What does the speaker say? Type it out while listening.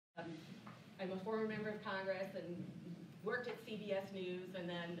I'm a former member of Congress and worked at CBS News and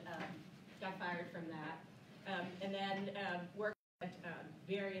then got fired from that. And then worked at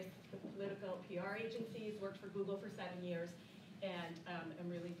various political PR agencies, worked for Google for 7 years, and I'm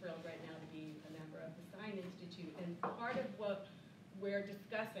really thrilled right now to be a member of the Sign Institute. And part of what we're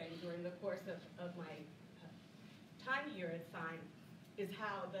discussing during the course of my time here at Sign is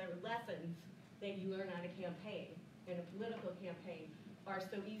how the lessons that you learn on a campaign, in a political campaign, are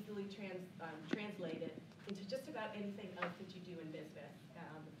so easily translated into just about anything else that you do in business.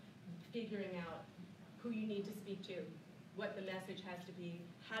 Figuring out who you need to speak to, what the message has to be,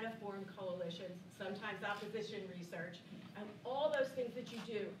 how to form coalitions, sometimes opposition research, and all those things that you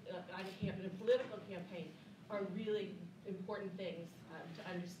do on in a political campaign are really important things to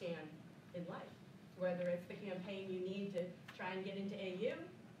understand in life. Whether it's the campaign you need to try and get into AU,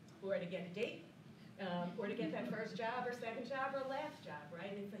 or to get a date, or to get that first job or second job or last job,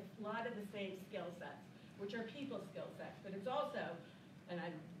 right? It's a lot of the same skill sets, which are people skill sets, but it's also, and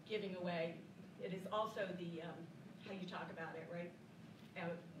I'm giving away, it is also the, how you talk about it, right?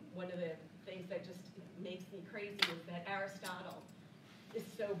 One of the things that just makes me crazy is that Aristotle is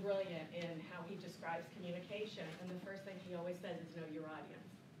so brilliant in how he describes communication, and the first thing he always says is know your audience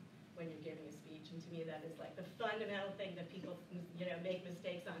when you're giving a speech, and to me that is like the fundamental thing that people make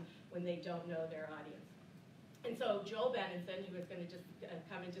mistakes on when they don't know their audience. And so Joel Benenson, who is going to just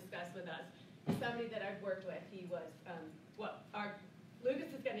come and discuss with us, is somebody that I've worked with. He was,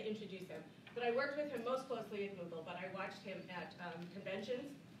 Lucas is going to introduce him, but I worked with him most closely at Google, but I watched him at conventions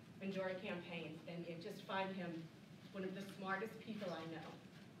and during campaigns, and I just find him one of the smartest people I know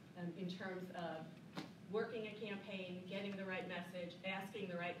in terms of working a campaign, getting the right message, asking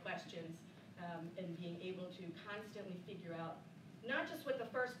the right questions, and being able to constantly figure out not just what the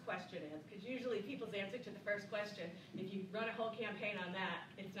first question is, because usually people's answer to the first question, if you run a whole campaign on that,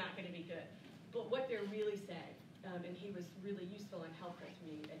 it's not going to be good, but what they're really saying. And he was really useful and helpful to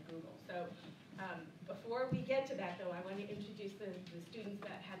me at Google. So before we get to that, though, I want to introduce the students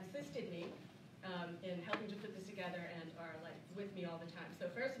that have assisted me in helping to put this together and are with me all the time. So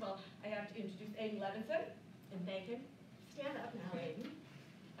first of all, I have to introduce Aiden Levinson and thank him. Stand up now, Aiden.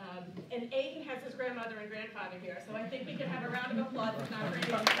 And Aiden has his grandmother and grandfather here, so I think we can have a round of applause. It's not for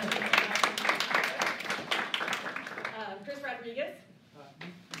Aiden. Chris Rodriguez.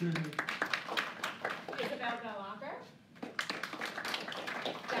 Isabel Gallagher.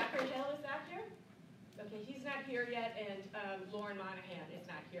 Zachary Hill is back here. Okay, he's not here yet, and Lauren Monahan is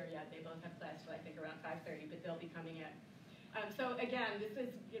not here yet. They both have class till I think around 5:30, but they'll be coming in. So again, this is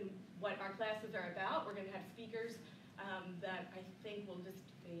what our classes are about. We're going to have speakers that I think will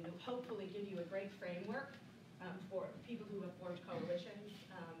just hopefully give you a great framework for people who have formed coalitions,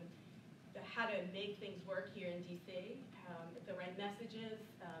 how to make things work here in DC, the right messages,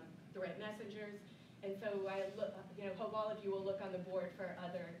 the right messengers. And so I hope all of you will look on the board for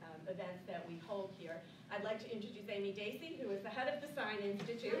other events that we hold here. I'd like to introduce Amy Dacey, who is the head of the Sign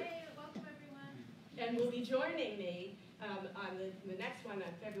Institute. Hey, welcome everyone. And will be joining me on the next one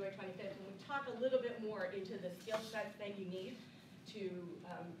on February 25th. And we'll talk a little bit more into the skill sets that you need to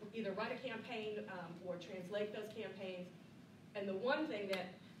either run a campaign or translate those campaigns. And the one thing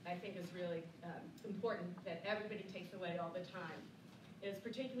that I think is really important that everybody takes away all the time is,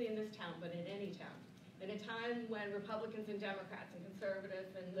 particularly in this town, but in any town, in a time when Republicans and Democrats and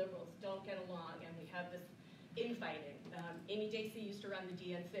conservatives and liberals don't get along and we have this infighting. Amy Dacey used to run the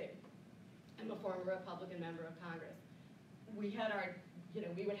DNC. I'm a former Republican member of Congress. We had our,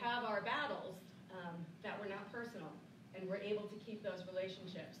 we would have our battles that were not personal, and we're able to keep those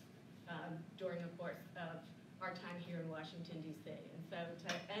relationships during the course of our time here in Washington, D.C. And so to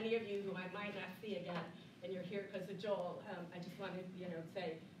any of you who I might not see again, and you're here because of Joel, I just want to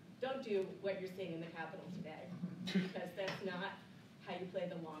say, don't do what you're seeing in the Capitol today, because that's not how you play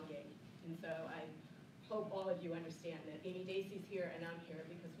the long game. And so I hope all of you understand that Amy Dacey's here and I'm here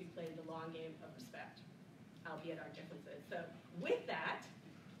because we played the long game of respect, albeit our differences. So with that,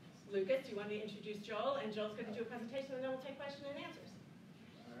 Lucas, do you want to introduce Joel? And Joel's going to do a presentation and then we'll take questions and answers.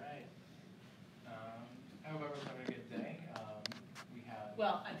 All right. I hope everyone's having a good day. We have...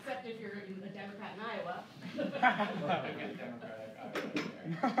 Well, except if you're a Democrat in Iowa. A good Democratic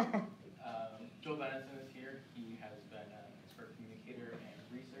Iowa. Joel Benenson is here. He has been an expert communicator and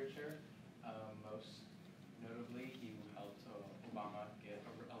researcher. Most notably, he helped Obama get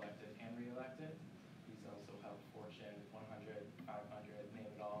elected and re-elected. He's also helped Fortune 100, 500, name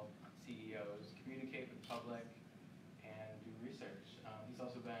it all, CEOs communicate with the public and do research. He's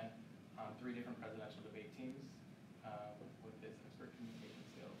also been on 3 different presidential debate teams with his expert communication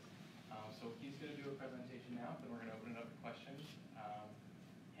skills. So he's going to do a presentation now, then we're going to open it up to questions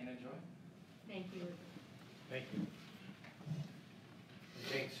and enjoy. Thank you. Thank you.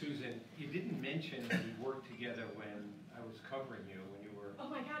 Thanks, Susan. You didn't mention that we worked together when I was covering you, when you were Oh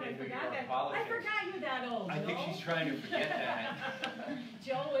my God, I in New forgot York that. politics. I forgot you're that old, I think Joel. she's trying to forget that.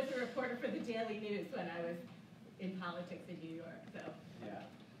 Joel was a reporter for the Daily News when I was in politics in New York, so. Yeah.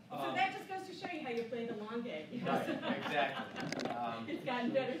 So that just goes to show you how you play the long game. Right, exactly. It's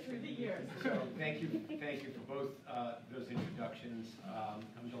gotten better through the years. So thank you for both those introductions.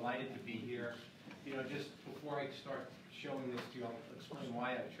 I'm delighted to be here. You know, just before I start showing this to you, I'll explain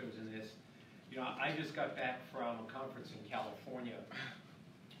why I've chosen this. You know, I just got back from a conference in California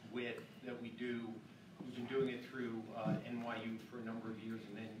that we do. We've been doing it through NYU for a number of years,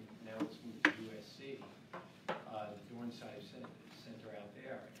 and then now it's moved to USC, the Dornsife Center out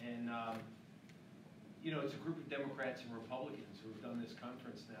there. And you know, it's a group of Democrats and Republicans who have done this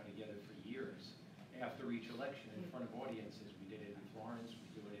conference now together for years. After each election, in front of audiences, we did it in Florence.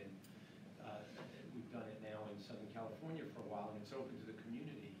 We do it in. We've done it now in Southern California for a while, and it's open to the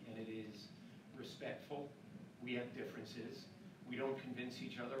community. And it is respectful. We have differences. We don't convince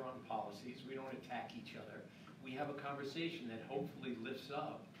each other on policies. We don't attack each other. We have a conversation that hopefully lifts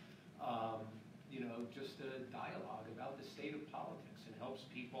up, you know, just a dialogue about the state of politics and helps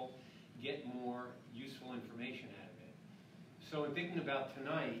people get more useful information out of it. So in thinking about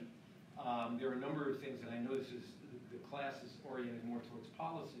tonight, there are a number of things, and I know this is, the class is oriented more towards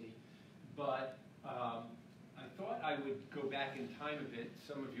policy, but I thought I would go back in time a bit.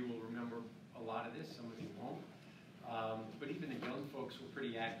 Some of you will remember a lot of this, some of you won't. But even the young folks were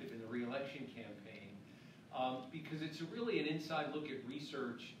pretty active in the re-election campaign because it's really an inside look at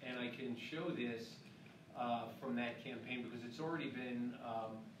research, and I can show this from that campaign because it's already been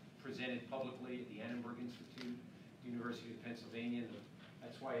presented publicly at the Annenberg Institute, University of Pennsylvania.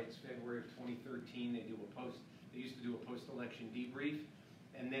 That's why it's February of 2013. They used to do a post-election debrief,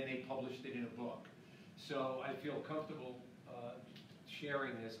 and then they published it in a book. So I feel comfortable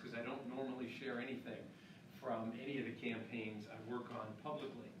sharing this because I don't normally share anything from any of the campaigns I work on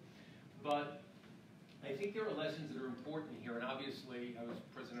publicly. But I think there are lessons that are important here, and obviously I was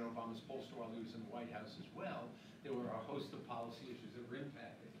President Obama's pollster while he was in the White House as well. There were a host of policy issues that were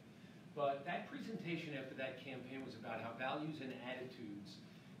impacted. But that presentation after that campaign was about how values and attitudes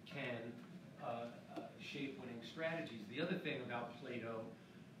can shape winning strategies. The other thing about Plato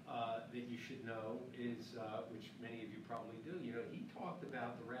that you should know is, which many of you probably do, you know, he talked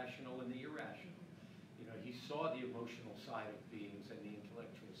about the rational and the irrational. You know, he saw the emotional side of beings and the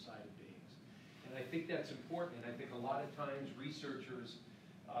intellectual side of beings. And I think that's important, and I think a lot of times researchers,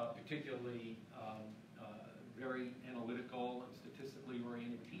 particularly very analytical and statistically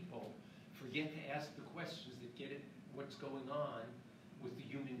oriented people, forget to ask the questions that get at what's going on with the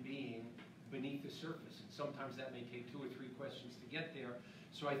human being beneath the surface. And sometimes that may take 2 or 3 questions to get there.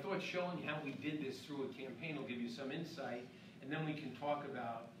 So I thought showing how we did this through a campaign will give you some insight, and then we can talk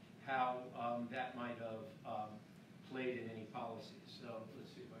about how that might have played in any policies. So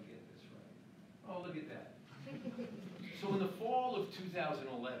let's see if I get this right. Oh, look at that. So in the fall of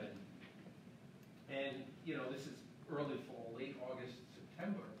 2011, and you know, this is early fall, late August,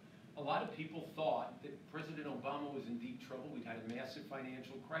 September, a lot of people thought that President Obama was in deep trouble. We'd had a massive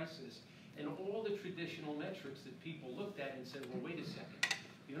financial crisis, and all the traditional metrics that people looked at and said, well, wait a second.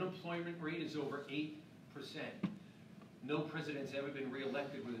 The unemployment rate is over 8%. No president's ever been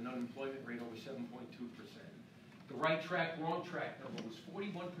reelected with an unemployment rate over 7.2%. The right track, wrong track number was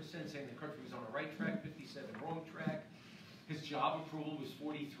 41% saying the country was on a right track, 57 wrong track. His job approval was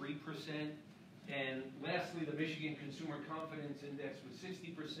 43%. And lastly, the Michigan Consumer Confidence Index was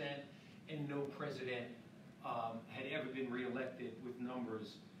 60%, and no president had ever been reelected with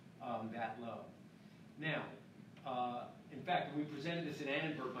numbers that low. Now, in fact, when we presented this in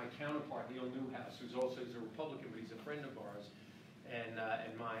Annenberg, my counterpart, Neil Newhouse, who's also a Republican, but he's a friend of ours and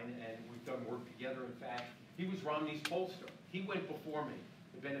mine, and we've done work together. In fact, he was Romney's pollster. He went before me.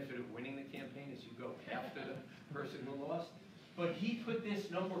 The benefit of winning the campaign is you go after the person who lost. But he put this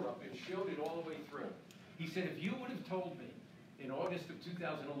number up and showed it all the way through. He said, if you would have told me in August of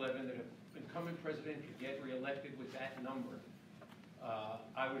 2011 that an incumbent president could get reelected with that number,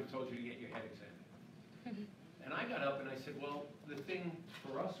 I would have told you to get your head examined. And I got up and I said, well, the thing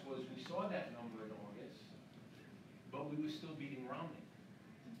for us was we saw that number in August, but we were still beating Romney,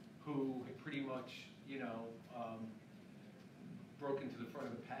 who had pretty much, you know, broken to the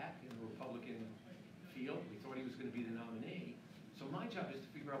front of the pack in the Republican field. We thought he was going to be the nominee. So my job is to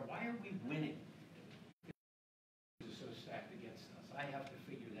figure out, why are we winning? It's so stacked against us. I have to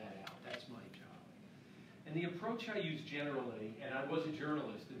figure that out. That's my job. And the approach I use generally, and I was a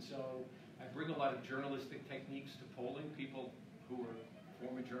journalist, and so I bring a lot of journalistic techniques to polling. People who are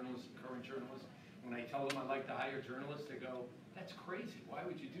former journalists, current journalists. When I tell them I'd like to hire journalists, they go, "That's crazy. Why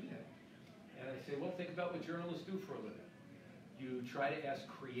would you do that?" And I say, well, think about what journalists do for a living. You try to ask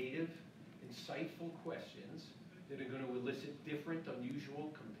creative, insightful questions that are going to elicit different,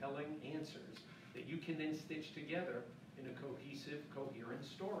 unusual, compelling answers that you can then stitch together in a cohesive, coherent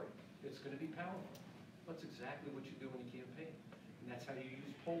story that's going to be powerful. That's exactly what you do in a campaign. And that's how you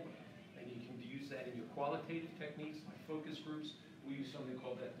use polling. And you can use that in your qualitative techniques, like focus groups. We use something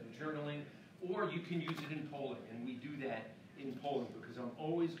called journaling. Or you can use it in polling. And we do that in polling because I'm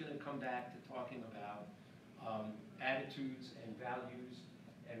always going to come back to talking about attitudes and values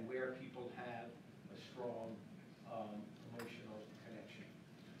and where people have a strong emotional connection.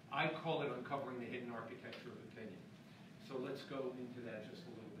 I call it uncovering the hidden architecture of opinion. So let's go into that just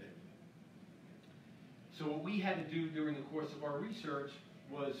a little bit. So what we had to do during the course of our research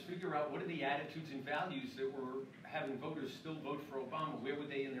was figure out what are the attitudes and values that were having voters still vote for Obama. Where were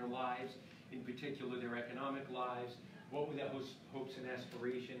they in their lives, in particular their economic lives? What were their hopes and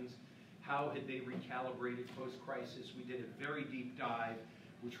aspirations? How had they recalibrated post-crisis? We did a very deep dive,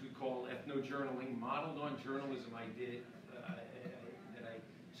 which we call ethno-journaling, modeled on journalism I did, that I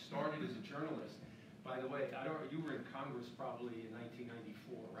started as a journalist. By the way, you were in Congress probably in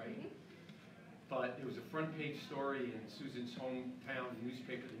 1994, right? Mm-hmm. But there was a front page story in Susan's hometown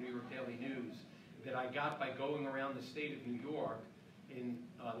newspaper, the New York Daily News, that I got by going around the state of New York in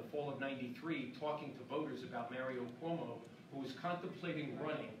the fall of '93, talking to voters about Mario Cuomo, who was contemplating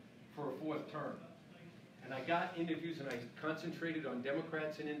running for a fourth term. And I got interviews and I concentrated on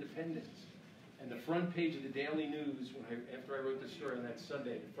Democrats and independents. And the front page of the Daily News, after I wrote the story on that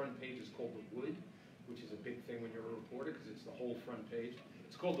Sunday, the front page is called The Wood, which is a big thing when you're a reporter because it's the whole front page.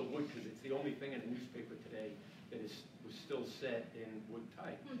 It's called The Wood because it's the only thing in a newspaper today that was still set in wood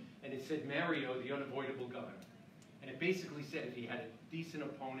type. And it said Mario, the unavoidable governor. And it basically said if he had a decent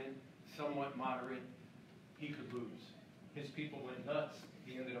opponent, somewhat moderate, he could lose. His people went nuts.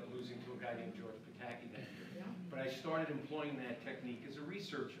 He ended up losing to a guy named George Pataki that year. But I started employing that technique as a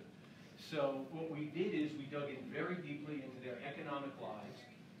researcher. So what we did is we dug in very deeply into their economic lives.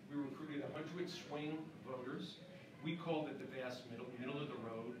 We recruited 100 swing voters. We called it the vast middle of the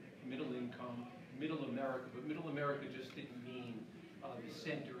road, middle income, middle America. But middle America just didn't mean the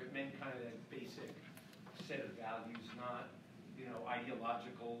center. It meant kind of that basic set of values, not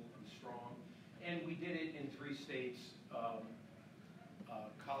ideological and strong. And we did it in 3 states.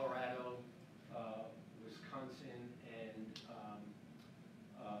 Colorado, Wisconsin, and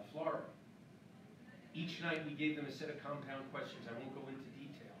Florida. Each night we gave them a set of compound questions. I won't go into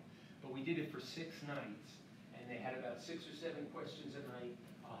detail, but we did it for 6 nights, and they had about 6 or 7 questions a night.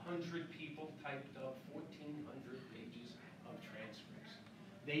 100 people typed up 1,400 pages of transcripts.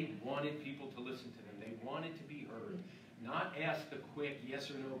 They wanted people to listen to them. They wanted to be heard, not ask the quick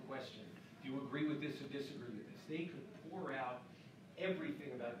yes or no question. Do you agree with this or disagree with this? They could pour out everything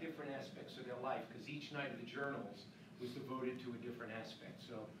about different aspects of their life, because each night of the journals was devoted to a different aspect.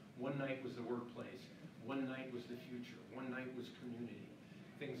 So one night was the workplace, one night was the future, one night was community,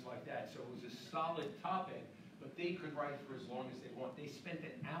 things like that. So it was a solid topic, but they could write for as long as they want. They spent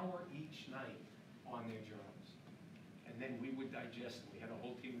an hour each night on their journals. And then we would digest them. We had a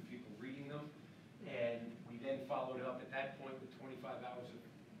whole team of people reading them, and we then followed up at that point with 25 hours of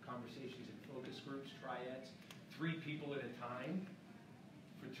conversations in focus groups, triads, 3 people at a time,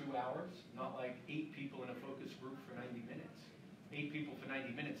 for 2 hours, not like 8 people in a focus group for 90 minutes. 8 people for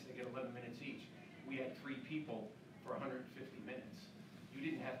 90 minutes, they get 11 minutes each. We had 3 people for 150 minutes. You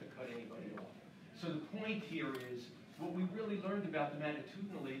didn't have to cut anybody off. So the point here is, what we really learned about them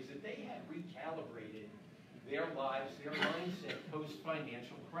attitudinally is that they had recalibrated their lives, their mindset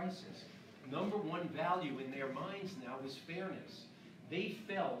post-financial crisis. Number 1 value in their minds now was fairness. They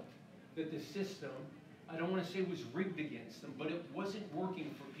felt that the system, I don't want to say it was rigged against them, but it wasn't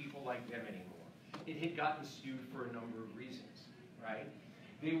working for people like them anymore. It had gotten skewed for a number of reasons, right?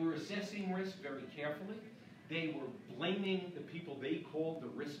 They were assessing risk very carefully. They were blaming the people they called the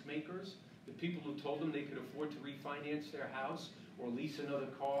risk makers, the people who told them they could afford to refinance their house or lease another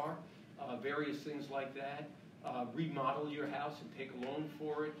car, various things like that. Remodel your house and take a loan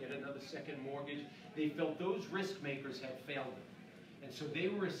for it, get another second mortgage. They felt those risk makers had failed them. And so they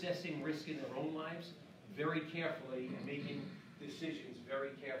were assessing risk in their own lives very carefully and making decisions very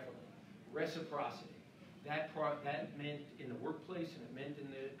carefully. Reciprocity. That meant in the workplace and it meant in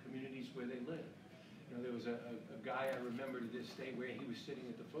the communities where they lived. There was a guy I remember to this day where he was sitting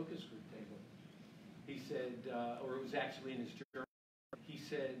at the focus group table. He said, or it was actually in his journal, he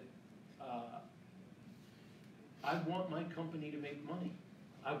said, I want my company to make money.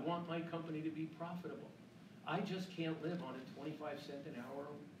 I want my company to be profitable. I just can't live on a 25-cent an hour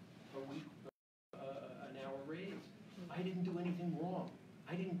a week, an hour raise. I didn't do anything wrong.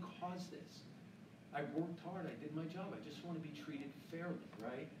 I didn't cause this. I worked hard, I did my job. I just want to be treated fairly,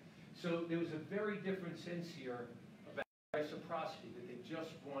 right? So there was a very different sense here about reciprocity, that they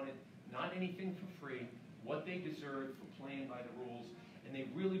just wanted not anything for free, what they deserved for playing by the rules, and they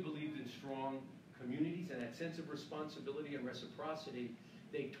really believed in strong communities and that sense of responsibility and reciprocity.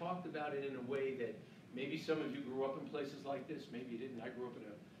 They talked about it in a way that maybe some of you grew up in places like this, maybe you didn't. I grew up in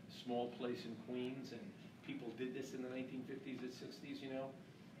a small place in Queens, and people did this in the 1950s and 60s, you know,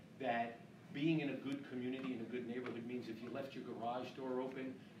 that being in a good community, in a good neighborhood, means if you left your garage door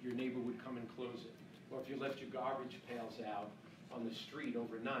open, your neighbor would come and close it. Or if you left your garbage pails out on the street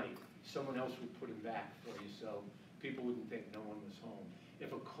overnight, someone else would put them back for you so people wouldn't think no one was home.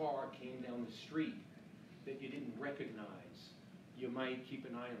 If a car came down the street that you didn't recognize, you might keep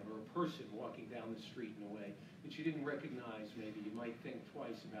an eye on it, or a person walking down the street in a way that you didn't recognize, maybe you might think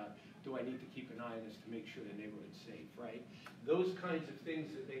twice about, do I need to keep an eye on this to make sure the neighborhood's safe, right? Those kinds of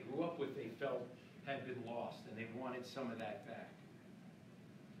things that they grew up with, they felt had been lost, and they wanted some of that back.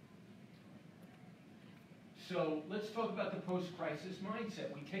 So let's talk about the post-crisis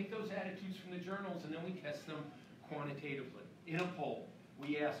mindset. We take those attitudes from the journals and then we test them quantitatively. In a poll,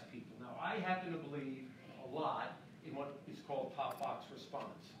 we ask people. Now, I happen to believe a lot in what is called top box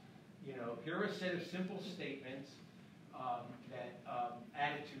response. You know, here are a set of simple statements,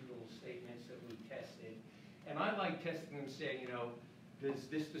 attitudinal statements that we tested. And I like testing them saying, you know, does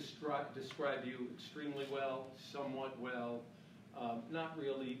this describe you extremely well, somewhat well, not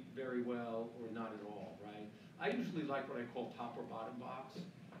really very well, or not at all, right? I usually like what I call top or bottom box,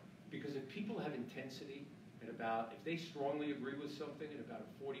 because if people have intensity at if they strongly agree with something at about a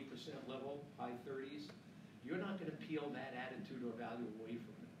 40% level, high 30s, you're not going to peel that attitude or value away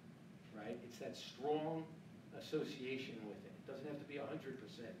from them, right? It's that strong association with it. It doesn't have to be 100%,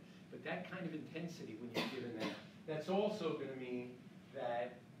 but that kind of intensity when you're given that, that's also going to mean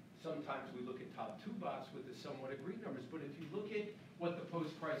that sometimes we look at top two box with the somewhat agreed numbers, but if you look at what the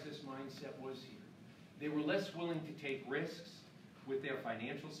post-crisis mindset was here, they were less willing to take risks with their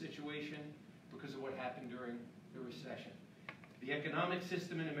financial situation because of what happened during the recession. The economic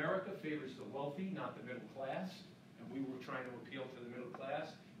system in America favors the wealthy, not the middle class, and we were trying to appeal to the middle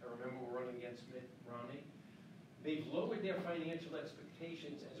class. I remember we're running against Mitt Romney. They've lowered their financial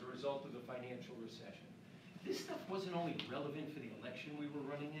expectations as a result of the financial recession. This stuff wasn't only relevant for the election we were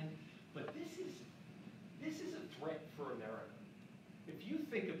running in, but this is a threat for America. If you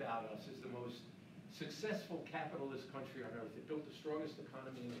think about us as the most successful capitalist country on earth that built the strongest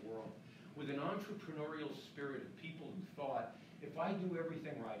economy in the world, with an entrepreneurial spirit of people who thought, if I do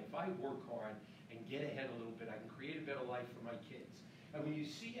everything right, if I work hard and get ahead a little bit, I can create a better life for my kids. And when you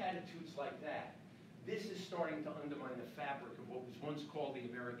see attitudes like that, this is starting to undermine the fabric of what was once called the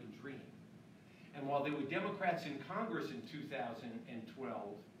American dream. And while there were Democrats in Congress in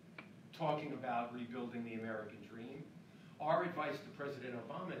 2012 talking about rebuilding the American dream, our advice to President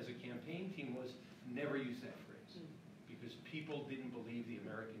Obama as a campaign team was never use that phrase, because people didn't believe the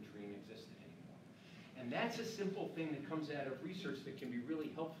American dream existed anymore. And that's a simple thing that comes out of research that can be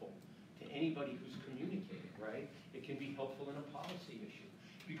really helpful to anybody who's communicating, right? It can be helpful in a policy issue.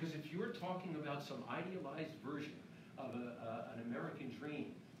 Because if you're talking about some idealized version of an American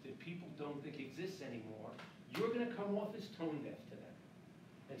dream that people don't think exists anymore, you're going to come off as tone deaf to them.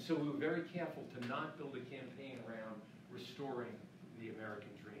 And so we were very careful to not build a campaign around restoring the American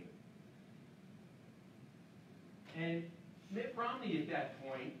dream. And Mitt Romney at that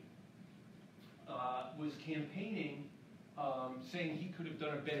point was campaigning, saying he could have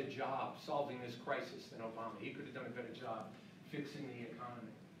done a better job solving this crisis than Obama. He could have done a better job fixing the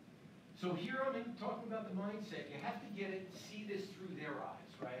economy. So here I'm talking about the mindset. You have to see this through their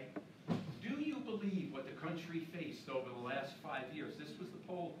eyes, right? Do you believe what the country faced over the last 5 years? This was the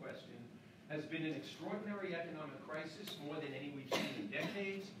poll question. Has been an extraordinary economic crisis, more than any we've seen in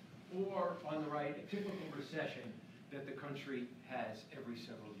decades, or on the right, a typical recession that the country has every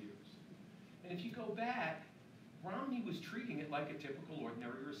several years. And if you go back, Romney was treating it like a typical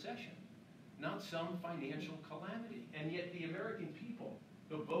ordinary recession, not some financial calamity. And yet the American people,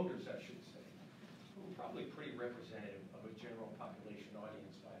 the voters I should say, who were probably pretty representative of a general population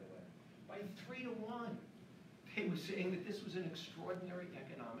audience, by the way, by 3 to 1, they were saying that this was an extraordinary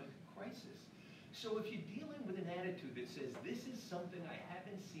economic crisis. So if you're dealing with an attitude that says, this is something I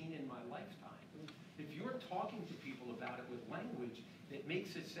haven't seen in my lifetime, if you're talking to people about it with language that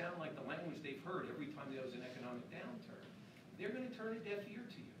makes it sound like the language they've heard every time there was an economic downturn, they're going to turn a deaf ear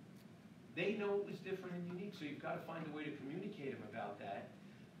to you. They know it was different and unique, so you've got to find a way to communicate them about that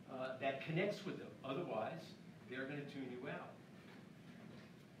that connects with them. Otherwise, they're going to tune you out.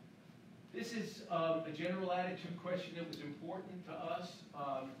 This is a general attitude question that was important to us.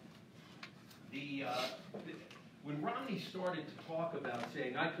 When Romney started to talk about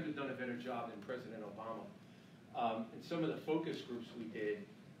saying, I could have done a better job than President Obama, and some of the focus groups we did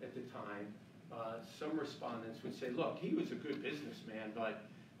at the time, some respondents would say, look, he was a good businessman, but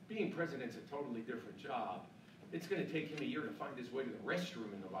being president's a totally different job. It's going to take him a year to find his way to the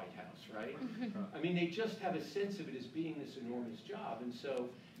restroom in the White House, right? I mean, they just have a sense of it as being this enormous job. And so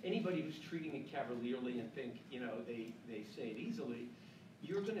anybody who's treating it cavalierly and think, you know, they say it easily,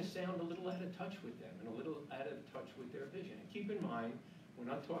 you're going to sound a little out of touch with them and a little out of touch with their vision. And keep in mind, we're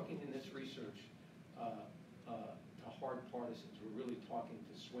not talking in this research to hard partisans. We're really talking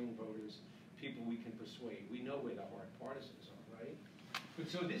to swing voters, people we can persuade. We know where the hard partisans are, right?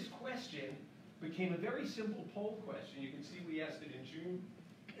 But so this question became a very simple poll question. You can see we asked it in June,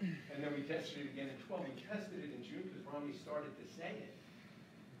 and then we tested it again in 12. We tested it in June because Romney started to say it.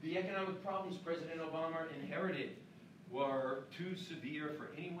 The economic problems President Obama inherited were too severe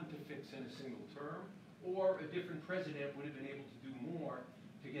for anyone to fix in a single term, or a different president would have been able to do more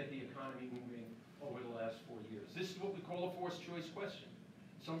to get the economy moving over the last 4 years. This is what we call a forced choice question.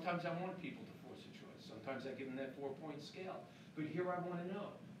 Sometimes I want people to force a choice. Sometimes I give them that 4-point scale. But here I want to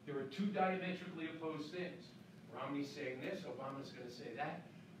know. There are two diametrically opposed things. Romney's saying this, Obama's going to say that.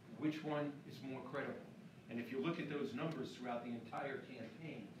 Which one is more credible? And if you look at those numbers throughout the entire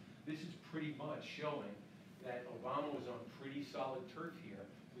campaign, this is pretty much showing that Obama was on pretty solid turf here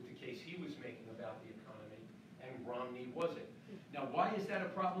with the case he was making about the economy, and Romney wasn't. Now, why is that a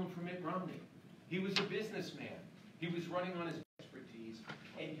problem for Mitt Romney? He was a businessman. He was running on his expertise,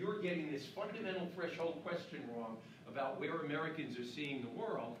 and you're getting this fundamental threshold question wrong about where Americans are seeing the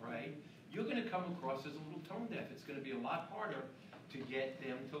world, right? You're going to come across as a little tone deaf. It's going to be a lot harder to get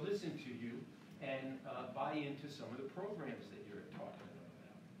them to listen to you and buy into some of the programs that you're talking about.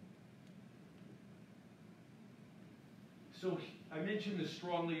 So I mentioned the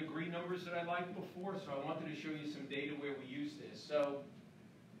strongly agree numbers that I liked before, so I wanted to show you some data where we use this. So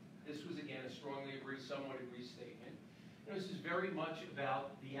this was, again, a strongly agree, somewhat agree statement. You know, this is very much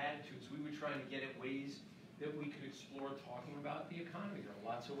about the attitudes. We were trying to get at ways that we could explore talking about the economy. There are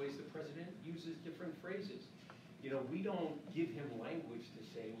lots of ways the president uses different phrases. You know, we don't give him language to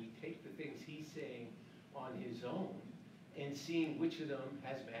say. We take the things he's saying on his own and seeing which of them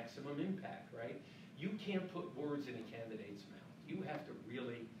has maximum impact, right? You can't put words in a candidate's mouth. You have to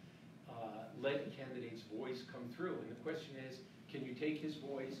really let a candidate's voice come through. And the question is, can you take his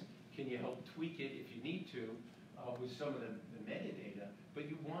voice? Can you help tweak it if you need to with some of the metadata? But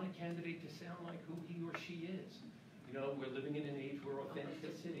you want a candidate to sound like who he or she is. You know, we're living in an age where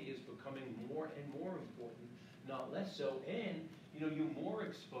authenticity is becoming more and more important, not less so. And, you know, you're more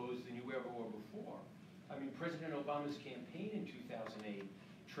exposed than you ever were before. I mean, President Obama's campaign in 2008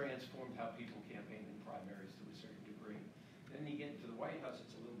 transformed how people campaigned in primaries to a certain degree. Then you get into the White House,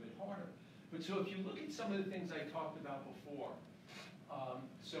 it's a little bit harder. But so if you look at some of the things I talked about before,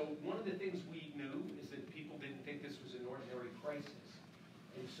 so one of the things we knew is that people didn't think this was an ordinary crisis.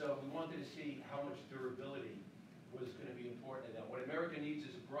 And so we wanted to see how much durability was going to be important in that. What America needs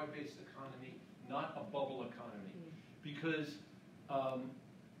is a broad-based economy, not a bubble economy. Because,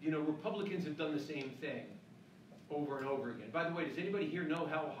 you know, Republicans have done the same thing over and over again. By the way, does anybody here know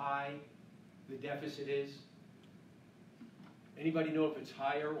how high the deficit is? Anybody know if it's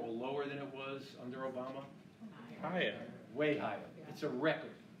higher or lower than it was under Obama? Higher. Way higher. It's a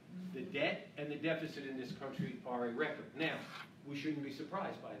record. The debt and the deficit in this country are a record. Now, we shouldn't be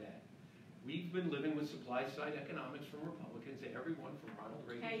surprised by that. We've been living with supply-side economics from Republicans, everyone from Ronald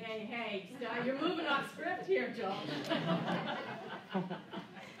Reagan. Hey, stop. You're moving off script here, Joel.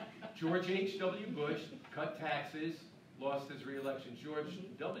 George H.W. Bush cut taxes, lost his re-election. George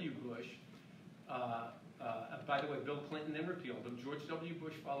W. Bush, by the way, Bill Clinton then repealed them. George W.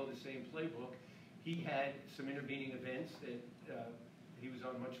 Bush followed the same playbook. He had some intervening events that he was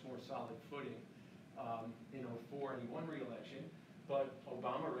on much more solid footing in 2004, and he won re-election. But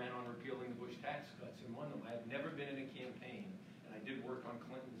Obama ran on repealing the Bush tax cuts and won them. I have never been in a campaign, and I did work on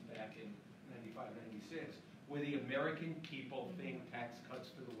Clinton's back in 95, 96, where the American people think tax cuts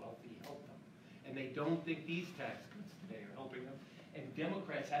for the wealthy help them. And they don't think these tax cuts today are helping them. And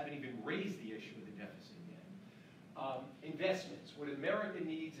Democrats haven't even raised the issue of the deficit yet. Investments. What America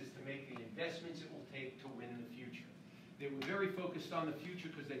needs is to make the investments it will take to win the future. They were very focused on the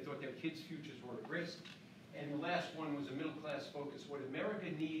future because they thought their kids' futures were at risk. And the last one was a middle-class focus. What America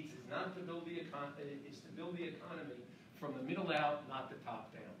needs is not to build the economy from the middle out, not the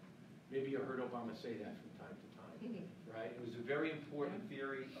top down. Maybe you heard Obama say that from time to time. right? It was a very important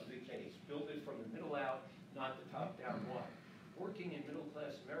theory of the case. Build it from the middle out, not the top down. Why? Working and middle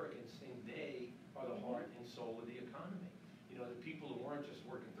class Americans think they are the heart and soul of the economy. You know, the people who aren't just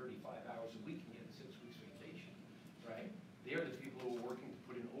working 35 hours a week and getting 6 weeks vacation, right? They're the people who are working to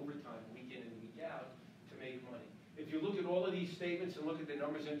put in overtime week in and week out to make money. If you look at all of these statements and look at the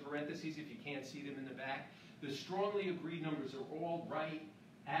numbers in parentheses, if you can't see them in the back, the strongly agreed numbers are all right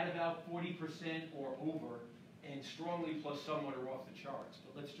at about 40% or over, and strongly plus somewhat are off the charts.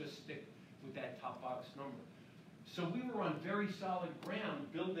 But let's just stick with that top box number. So we were on very solid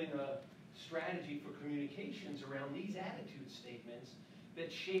ground building a strategy for communications around these attitude statements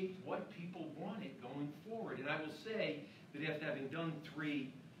that shaped what people wanted going forward. And I will say that after having done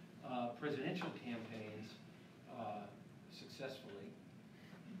 3 presidential campaigns successfully,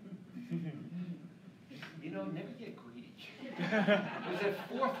 you know, never get greedy. It was that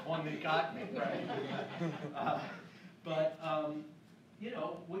 4th one that got me, right? You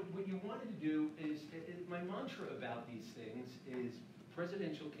know, what you wanted to do is, my mantra about these things is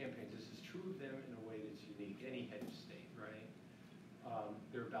presidential campaigns, this is true of them in a way that's unique, any head of state, right?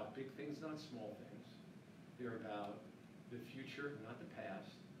 They're about big things, not small things. They're about the future, not the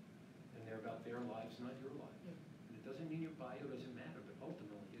past. And they're about their lives, not your life. And it doesn't mean your bio doesn't matter, but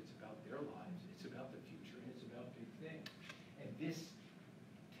ultimately it's about their lives, it's about the future, and it's about big things. And this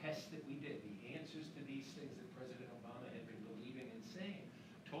test that we did, the answers to these things that President Obama had been believing and saying,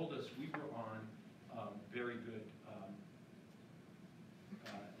 told us we were on very good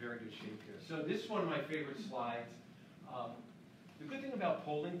shape here. So this is one of my favorite slides. The good thing about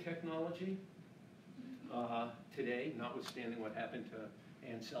polling technology today, notwithstanding what happened to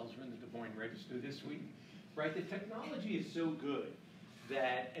Ann Selzman, the Des Moines Register this week, right? The technology is so good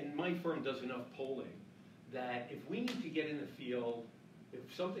that, and my firm does enough polling, that if we need to get in the field, if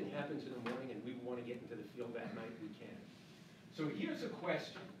something happens in the morning and we want to get into the field that night, we can. So here's a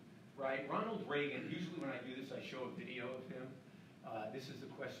question, right? Ronald Reagan, usually when I do this, I show a video of him. This is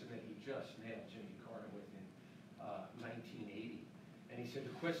the question that he just nailed Jimmy Carter with in 1980. And he said,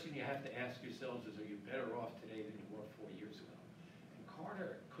 the question you have to ask yourselves is, are you better off today than you were 4 years ago? And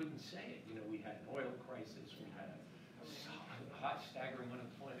Carter couldn't say it. You know, we had an oil crisis, we had a hot staggering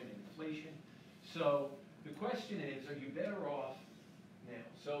unemployment and inflation. So the question is, are you better off now?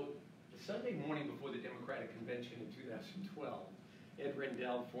 So the Sunday morning before the Democratic Convention in 2012, Ed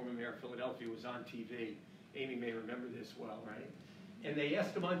Rendell, former mayor of Philadelphia, was on TV. Amy may remember this well, right? And they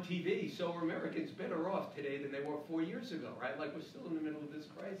asked him on TV, so are Americans better off today than they were 4 years ago, right? Like, we're still in the middle of this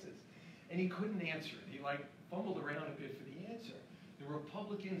crisis. And he couldn't answer it. He, like, fumbled around a bit for the answer. The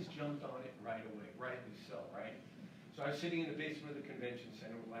Republicans jumped on it right away, rightly so, right? So I was sitting in the basement of the convention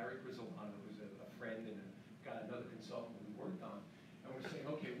center with Larry Grisolano, who's a friend and another consultant we worked on. And we're saying,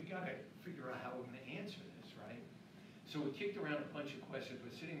 okay, we got to figure out how we're going to answer this, right? So we kicked around a bunch of questions.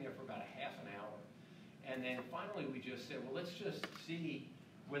 We're sitting there for about a half an hour. And then finally we just said, well, let's just see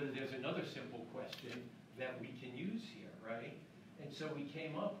whether there's another simple question that we can use here, right? And so we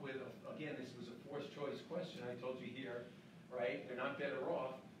came up with, again, this was a forced choice question. I told you here, right? They're not better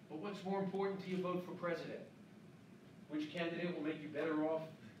off. But what's more important to you vote for president? Which candidate will make you better off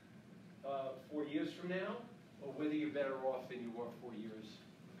 4 years from now? Or whether you're better off than you were 4 years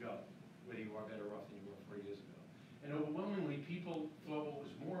ago? Whether you are better off than you were 4 years ago? And overwhelmingly, people thought what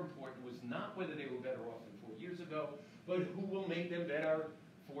was more important was not whether they were better off than 4 years ago, but who will make them better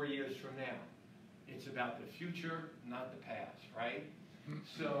 4 years from now. It's about the future, not the past, right?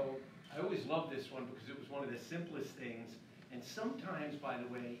 So I always loved this one because it was one of the simplest things. And sometimes, by the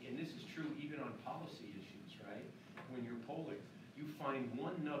way, and this is true even on policy issues, right? When you're polling, you find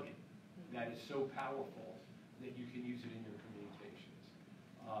one nugget that is so powerful that you can use it in your communications.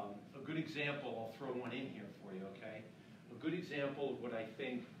 A good example, I'll throw one in here for you, okay? A good example of what I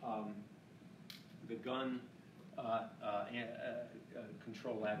think the gun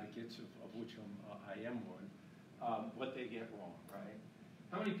control advocates, of which I am one, what they get wrong, right?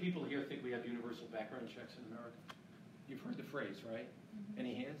 How many people here think we have universal background checks in America? You've heard the phrase, right?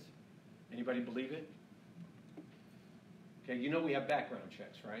 Any hands? Anybody believe it? Okay, you know we have background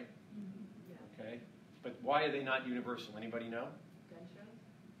checks, right? Yeah. Okay, but why are they not universal? Anybody know? Gun show?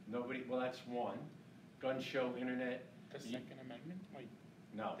 Nobody, well, that's one. Gun show, internet. The Second Amendment? Like,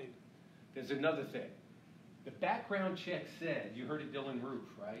 No. There's another thing. The background check said, you heard of Dylan Roof,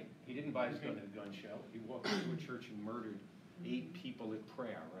 right? He didn't buy his gun at a gun show. He walked into a church and murdered 8 people at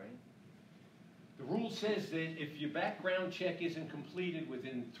prayer, right? The rule says that if your background check isn't completed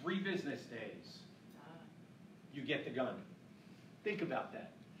within 3 business days, you get the gun. Think about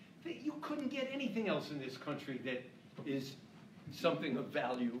that. You couldn't get anything else in this country that is something of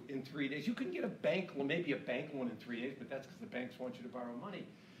value in 3 days. You couldn't get a bank loan, maybe a bank loan in 3 days, but that's because the banks want you to borrow money.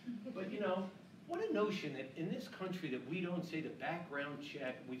 But you know, what a notion that in this country that we don't say the background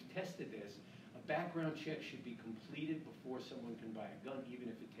check, we've tested this, a background check should be completed before someone can buy a gun, even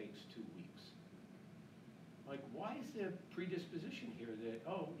if it takes 2 weeks. Like, why is there predisposition here that,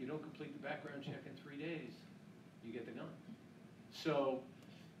 oh, you don't complete the background check in 3 days, you get the gun? So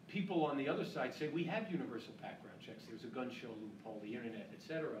people on the other side say, we have universal background checks. There's a gun show loophole, the internet, et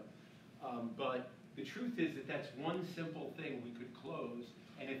cetera. But the truth is that that's one simple thing we could close.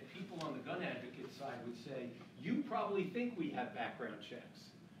 And if people on the gun advocate side would say, you probably think we have background checks,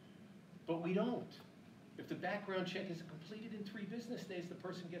 but we don't. If the background check is completed in 3 business days, the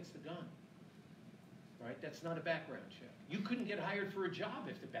person gets the gun. Right? That's not a background check. You couldn't get hired for a job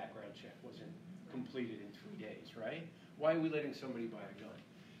if the background check wasn't completed in 3 days, right? Why are we letting somebody buy a gun?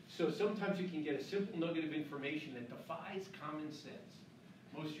 So sometimes you can get a simple nugget of information that defies common sense.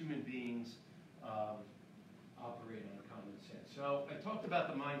 Most human beings operate on common sense. So I talked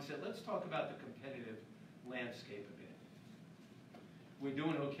about the mindset. Let's talk about the competitive landscape a bit. We're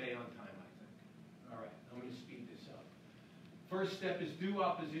doing okay on time, I think. All right, I'm going to speed this up. First step is do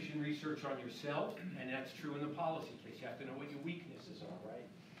opposition research on yourself, and that's true in the policy case. You have to know what your weaknesses are, right?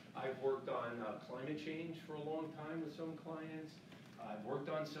 I've worked on climate change for a long time with some clients. I've worked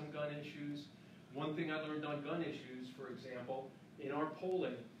on some gun issues. One thing I learned on gun issues, for example, in our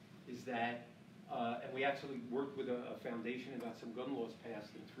polling is that, and we actually worked with a foundation and got some gun laws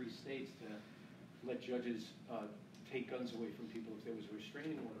passed in 3 states to let judges take guns away from people if there was a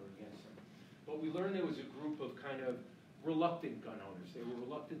restraining order against them. But we learned there was a group of kind of reluctant gun owners. They were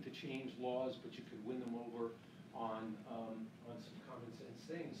reluctant to change laws, but you could win them over on some common sense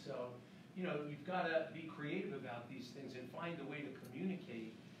things. So, you know, you've got to be creative about these things and find a way to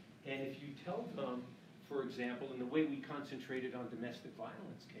communicate. And if you tell them, for example, and the way we concentrated on domestic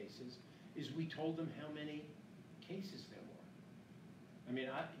violence cases, is we told them how many cases there were. I mean,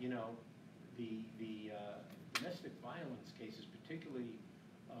 you know, the domestic violence cases, particularly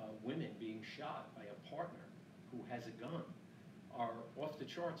women being shot by a partner who has a gun, are off the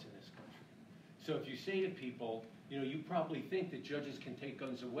charts in this country. So if you say to people, you know, you probably think that judges can take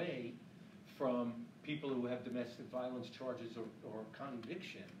guns away from people who have domestic violence charges or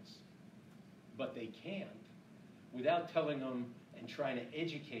convictions, but they can't, without telling them and trying to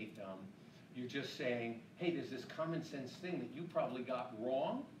educate them, you're just saying, hey, there's this common sense thing that you probably got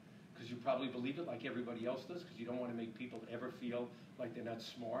wrong, because you probably believe it like everybody else does, because you don't want to make people ever feel like they're not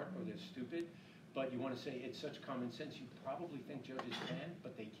smart or they're stupid. But you want to say it's such common sense, you probably think judges can,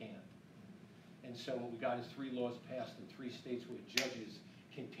 but they can't. And so what we got is 3 laws passed in 3 states where judges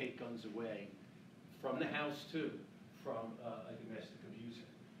can take guns away from the house too, from a domestic abuser.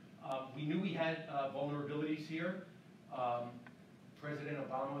 We knew we had vulnerabilities here. President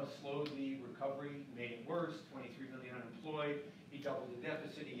Obama slowed the recovery, made it worse, 23 million unemployed. He doubled the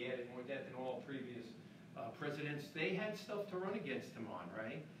deficit. He added more debt than all previous presidents. They had stuff to run against him on,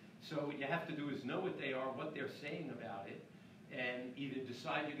 right? So what you have to do is know what they are, what they're saying about it, and either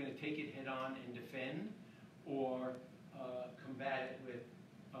decide you're going to take it head on and defend, or combat it with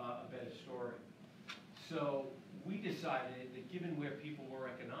a better story. So we decided that given where people were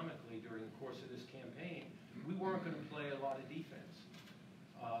economically during the course of this campaign, we weren't going to play a lot of defense.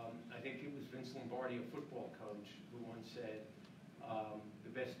 I think it was Vince Lombardi, a football coach, who once said,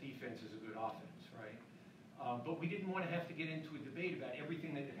 the best defense is a good offense, right? But we didn't want to have to get into a debate about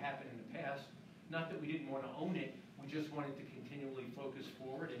everything that had happened in the past. Not that we didn't want to own it, we just wanted to continually focus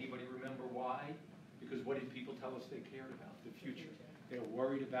forward. Anybody remember why? Because what did people tell us they cared about? The future. They were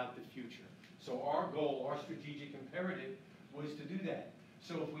worried about the future. So our goal, our strategic imperative, was to do that.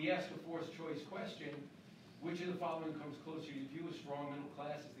 So if we ask a forced choice question, which of the following comes closer to you? A strong middle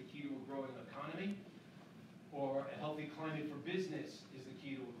class is the key to a growing economy, or a healthy climate for business is the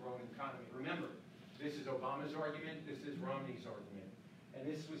key to a growing economy? Remember, this is Obama's argument, this is Romney's argument. And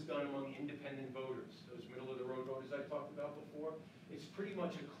this was done among independent voters, those middle-of-the-road voters I talked about before. It's pretty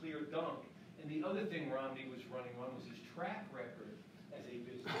much a clear dunk. And the other thing Romney was running on was his track record as a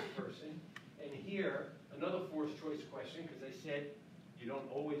business person. And here, another forced choice question, because I said you don't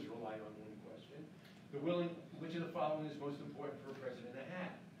always rely on one question. Which of the following is most important for a president to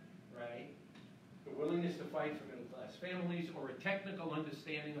have, right? The willingness to fight for middle-class families, or a technical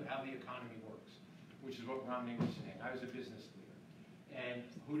understanding of how the economy works, which is what Romney was saying. I was a business leader. And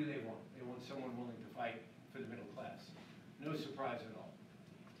who do they want? They want someone willing to fight for the middle class. No surprise at all.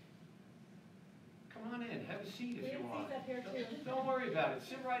 Come on in, have a seat if you want. Up here too. Don't worry about it,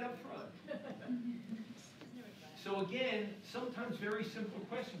 sit right up front. So again, sometimes very simple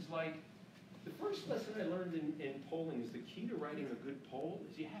questions like, The first lesson I learned in polling is the key to writing a good poll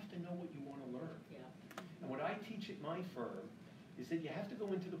is you have to know what you want to learn. Yeah. And what I teach at my firm is that you have to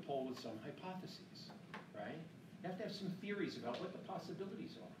go into the poll with some hypotheses, right? You have to have some theories about what the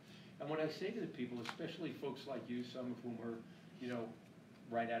possibilities are. And what I say to the people, especially folks like you, some of whom are,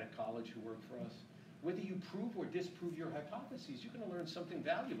 right out of college who work for us, whether you prove or disprove your hypotheses, you're going to learn something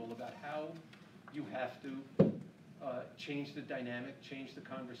valuable about how you have to change the dynamic, change the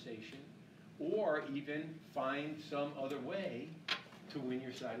conversation, or even find some other way to win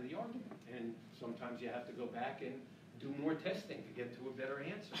your side of the argument. And sometimes you have to go back and do more testing to get to a better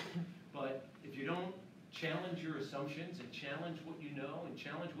answer. But if you don't challenge your assumptions and challenge what you know and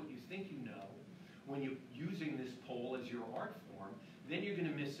challenge what you think you know when you're using this poll as your art form, then you're going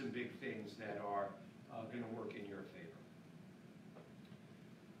to miss some big things that are going to work in your favor.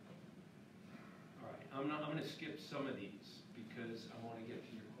 All right, I'm going to skip some of these because I want to get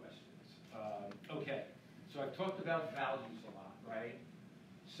to your questions. Okay, so I've talked about values a lot, right?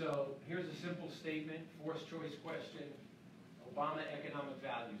 So here's a simple statement, forced choice question. Obama economic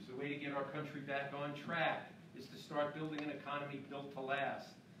values. The way to get our country back on track is to start building an economy built to last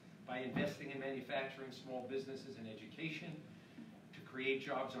by investing in manufacturing, small businesses, and education, to create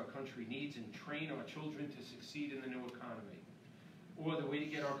jobs our country needs and train our children to succeed in the new economy. Or the way to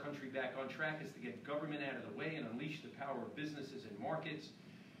get our country back on track is to get government out of the way and unleash the power of businesses and markets,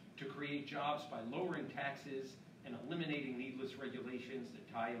 to create jobs by lowering taxes and eliminating needless regulations that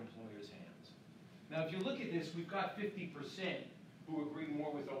tie employers' hands. Now, if you look at this, we've got 50% who agree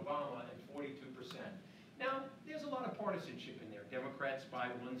more with Obama and 42%. Now, there's a lot of partisanship in there. Democrats buy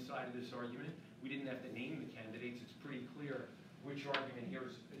one side of this argument. We didn't have to name the candidates. It's pretty clear which argument here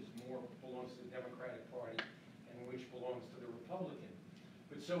is more belongs to the Democratic Party and which belongs to the Republican.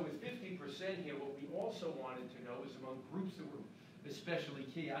 But so with 50% here, what we also wanted to know is among groups that were especially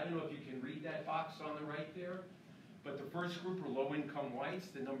key. I don't know if you can read that box on the right there. But the first group were low-income whites.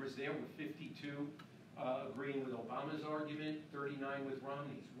 The numbers there were 52 agreeing with Obama's argument, 39 with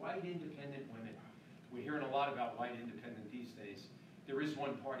Romney's. White independent women. We're hearing a lot about white independent these days. There is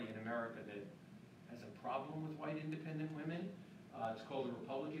one party in America that has a problem with white independent women. It's called the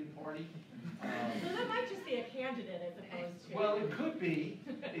Republican Party. So that might just be a candidate as opposed to... Well, it could be.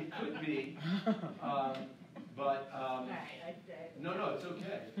 It could be. No, it's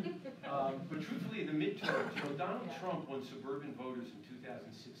okay. But truthfully, in the midterms, Donald Trump won suburban voters in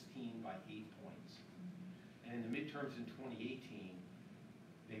 2016 by 8 points. And in the midterms in 2018,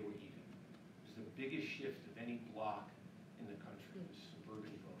 they were even. It was the biggest shift of any bloc in the country, was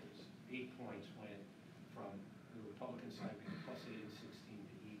suburban voters. 8 points went from the Republican side being +8 and 16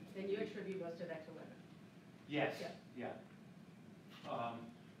 to even. And you attribute most of that to women? Yes, yeah.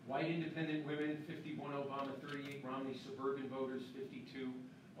 White independent women, 51 Obama, 38 Romney. Suburban voters, 52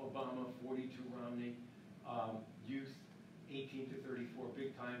 Obama, 42 Romney. Youth, 18 to 34,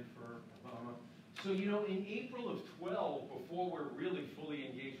 big time for Obama. So, in April of 12, before we're really fully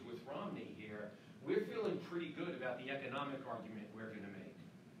engaged with Romney here, we're feeling pretty good about the economic argument we're going to make.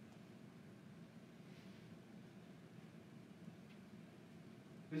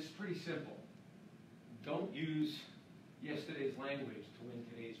 This is pretty simple. Don't use yesterday's language to win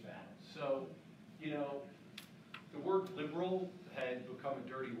today's battle. So, the word liberal had become a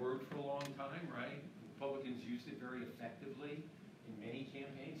dirty word for a long time, right? Republicans used it very effectively in many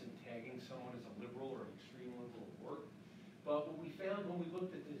campaigns, and tagging someone as a liberal or an extreme liberal worked. But what we found when we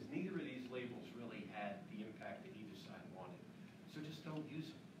looked at this, neither of these labels really had the impact that either side wanted. So just don't use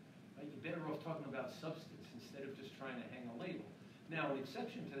them. Right? You're better off talking about substance instead of just trying to hang a label. Now, an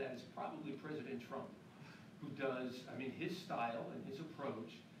exception to that is probably President Trump, who does, his style and his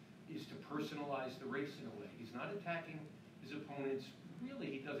approach is to personalize the race in a way. He's not attacking his opponents.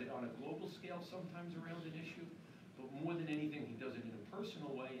 Really, he does it on a global scale sometimes around an issue, but more than anything, he does it in a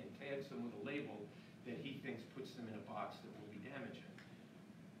personal way and tags them with a label that he thinks puts them in a box that will be damaging.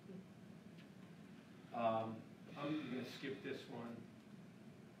 I'm going to skip this one.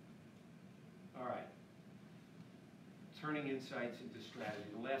 All right. Turning insights into strategy.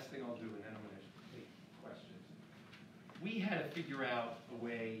 The last thing I'll do, and then I'm going to take questions. We had to figure out a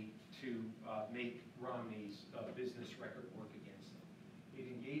way to make Romney's business record work against him.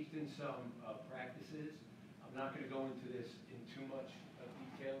 He engaged in some practices. I'm not going to go into this in too much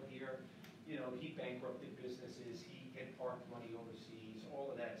detail here. He bankrupted businesses. He had parked money overseas,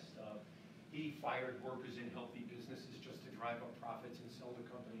 all of that stuff. He fired workers in healthy businesses just to drive up profits and sell the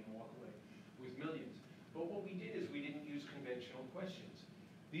company and walk away with millions. But what we did is we didn't use conventional questions.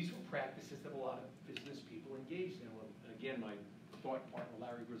 These were practices that a lot of business people engaged in. Well, again, my thought partner,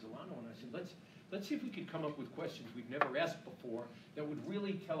 Larry Grisolano, and I said, let's let's see if we could come up with questions we've never asked before that would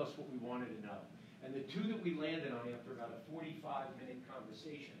really tell us what we wanted to know. And the two that we landed on after about a 45-minute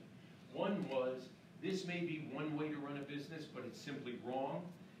conversation, one was, this may be one way to run a business, but it's simply wrong.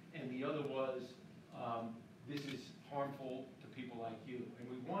 And the other was, this is harmful to people like you. And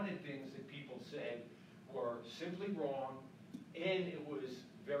we wanted things that people said were simply wrong, and it was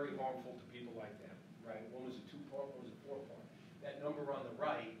very harmful to people like them, right? One was a two-part, one was a four-part. That number on the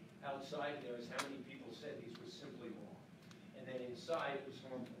right, outside there, is how many people said these were simply wrong. And then inside, it was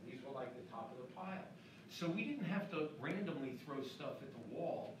harmful. These were like the top of the pile. So we didn't have to randomly throw stuff at the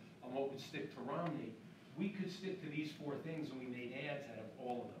wall on what would stick to Romney. We could stick to these four things, and we made ads out of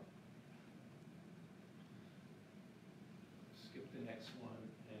all of them. Skip the next one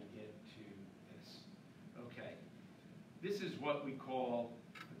and get to this. Okay. This is what we call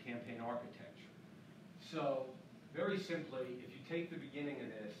a campaign architecture. So, very simply, if you take the beginning of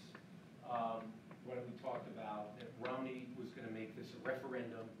this, what we talked about, that Romney was going to make this a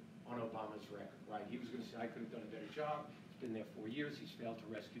referendum on Obama's record, right? He was going to say, I could have done a better job. He's been there 4 years. He's failed to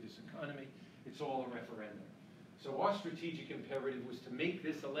rescue this economy. It's all a referendum. So our strategic imperative was to make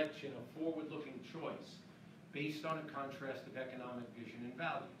this election a forward-looking choice based on a contrast of economic vision and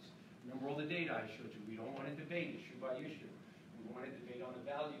values. Remember all the data I showed you. We don't want to debate issue by issue. We want to debate on the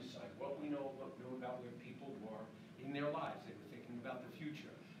value side, what we know about where people were in their lives. They were thinking about the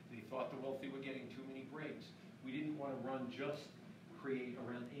future. They thought the wealthy were getting too many breaks. We didn't want to create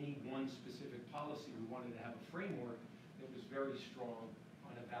around any one specific policy. We wanted to have a framework that was very strong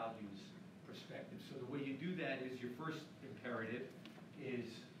on a values perspective. So the way you do that is your first imperative is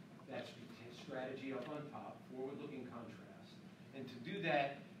that strategy up on top, forward-looking contrast. And to do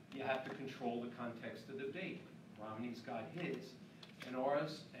that, you have to control the context of the debate. Romney's got his and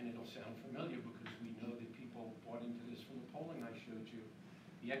ours, and it'll sound familiar because we know that people bought into this from the polling I showed you.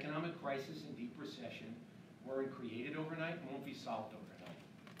 The economic crisis and deep recession weren't created overnight and won't be solved overnight.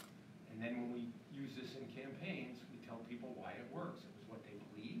 And then when we use this in campaigns, we tell people why it works. It was what they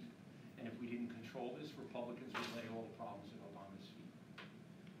believed, and if we didn't control this, Republicans would lay all the problems at Obama's feet.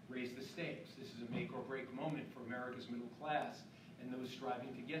 Raise the stakes. This is a make or break moment for America's middle class and those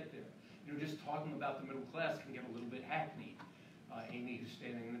striving to get there. You know, just talking about the middle class can get a little bit hackneyed. Amy, who's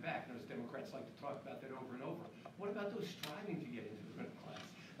standing in the back, knows Democrats like to talk about that over and over. What about those striving to get into the middle class?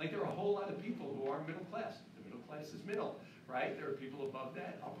 Like, there are a whole lot of people who are middle class. The middle class is middle, right? There are people above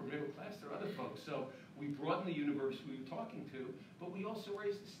that, upper middle class. There are other folks. So we broaden the universe we were talking to, but we also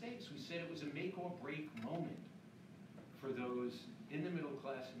raised the stakes. We said it was a make or break moment for those in the middle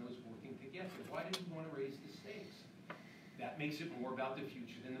class and those working to get there. Why did we want to raise the stakes? That makes it more about the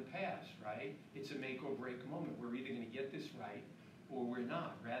future than the past, right? It's a make or break moment. We're either going to get this right or we're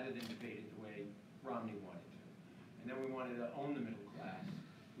not, rather than debate it the way Romney wanted to. And then we wanted to own the middle class,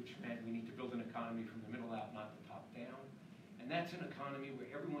 which meant we need to build an economy from the middle out, not the top down. And that's an economy where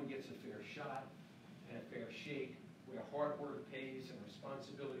everyone gets a fair shot and a fair shake, where hard work pays and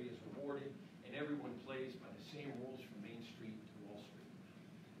responsibility is rewarded, and everyone plays by the same rules from Main Street to Wall Street.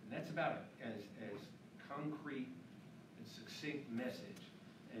 And that's about as concrete and succinct message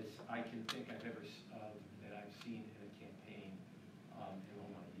as I can think I've ever that I've seen in a campaign in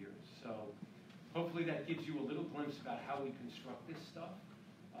all my years. So hopefully that gives you a little glimpse about how we construct this stuff.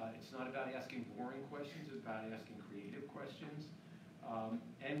 It's not about asking boring questions, it's about asking creative questions.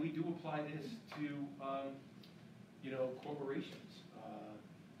 And we do apply this to, corporations.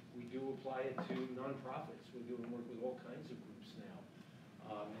 We do apply it to nonprofits. We're doing work with all kinds of groups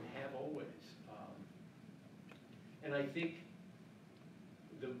now, and have always. And I think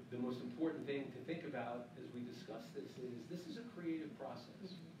the most important thing to think about as we discuss this is a creative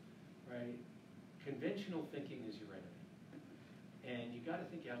process, right? Conventional thinking is your enemy. And you got to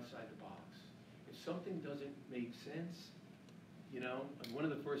think outside the box. If something doesn't make sense, one of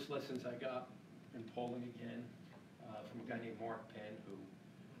the first lessons I got in polling again from a guy named Mark Penn, who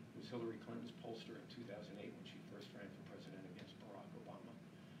was Hillary Clinton's pollster in 2008 when she first ran for president against Barack Obama.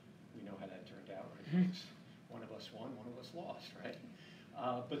 We know how that turned out, right? One of us won, one of us lost, right?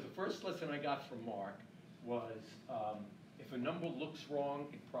 But the first lesson I got from Mark was if a number looks wrong,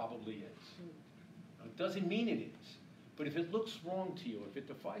 it probably is. Now, it doesn't mean it is. But if it looks wrong to you, if it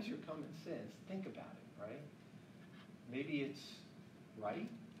defies your common sense, think about it, right? Maybe it's right,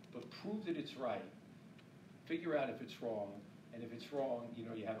 but prove that it's right. Figure out if it's wrong, and if it's wrong,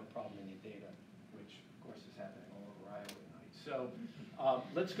 you have a problem in your data, which, of course, is happening all over Iowa tonight. So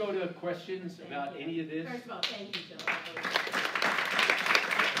let's go to questions about any of this. First of all, thank you, Joel.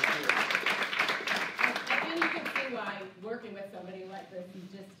 And you can see why working with somebody like this is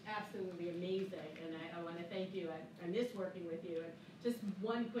just absolutely amazing, and I want to thank you. I miss working working with you. And just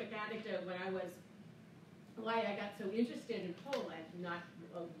one quick anecdote, why I got so interested in Poland, not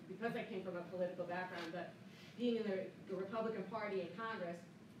because I came from a political background, but being in the Republican Party in Congress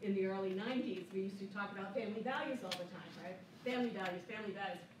in the early 90s, we used to talk about family values all the time, right? Family values,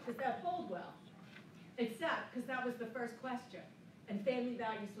 because that polled well. Except because that was the first question, and family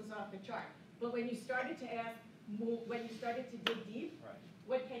values was off the chart. But when you started to ask, when you started to dig deep, Right.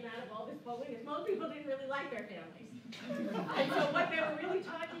 what came out of all this polling is most people didn't really like their families. And so what they were really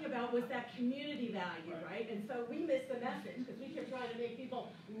talking about was that community value, right? And so we missed the message because we kept trying to make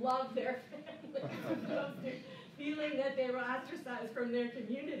people love their families as opposed to feeling that they were ostracized from their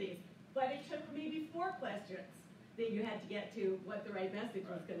communities. But it took maybe 4 questions that you had to get to what the right message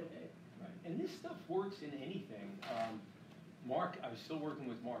was going to be. Right. And this stuff works in anything. I was still working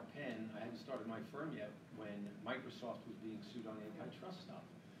with Mark Penn. I hadn't started my firm yet when Microsoft was being sued on antitrust stuff,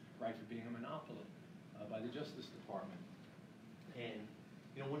 right, for being a monopoly by the Justice Department. And,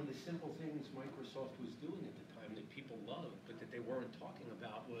 you know, one of the simple things Microsoft was doing at the time that people loved, but that they weren't talking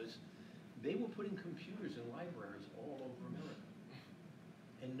about was they were putting computers in libraries all over America.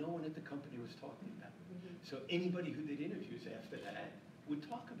 And no one at the company was talking about it. So anybody who did interviews after that would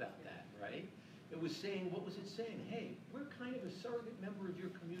talk about that, right? It was saying, what was it saying? Hey, we're kind of a surrogate member of your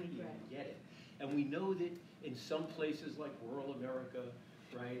community, and we get it. And we know that in some places like rural America,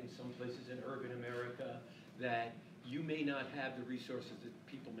 right, in some places in urban America, that you may not have the resources that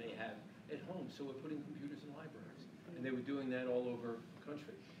people may have at home, so we're putting computers in libraries. And they were doing that all over the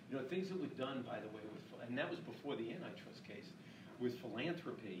country. You know, things that were done, by the way, and that was before the antitrust case, with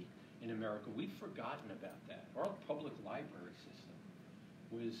philanthropy in America. We've forgotten about that. Our public library system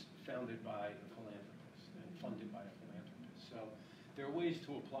was founded by a philanthropist and funded by a philanthropist. So there are ways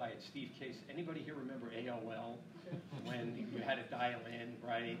to apply it. Steve Case, anybody here remember AOL when you had to dial in,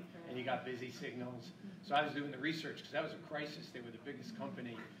 right, and you got busy signals? So I was doing the research because that was a crisis. They were the biggest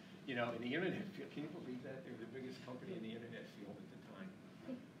company, you know, in the internet field. Can you believe that? They were the biggest company in the internet field at the time.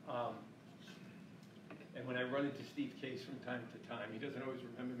 And when I run into Steve Case from time to time, he doesn't always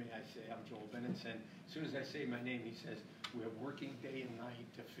remember me. I say, I'm Joel Benenson. As soon as I say my name, he says, we're working day and night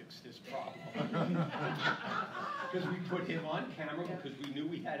to fix this problem. Because we put him on camera because we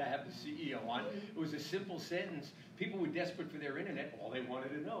knew we had to have the CEO on. It was a simple sentence. People were desperate for their internet. All they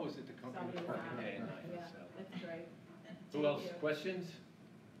wanted to know is that the company was working day and night. Yeah, So. that's great. Who else? Questions?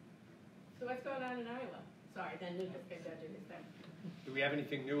 So what's going on in Iowa? Sorry, then Lucas can judge this thing. Do we have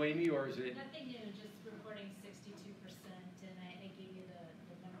anything new, Amy, or is it? Nothing new, just reporting 62%, and I gave you the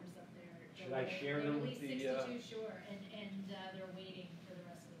numbers up there. Should I share them with the? 62, sure, and they're waiting for the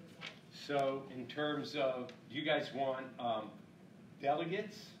rest of the results. So in terms of, do you guys want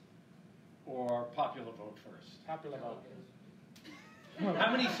delegates or popular vote first? Popular vote.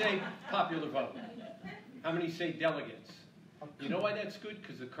 How many say popular vote? How many say delegates? You know why that's good?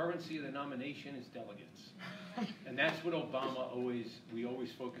 Because the currency of the nomination is delegates. And that's what Obama we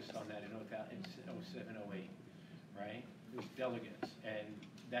always focused on that in 07, 08, right? It was delegates. And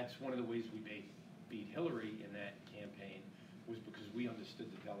that's one of the ways we beat Hillary in that campaign was because we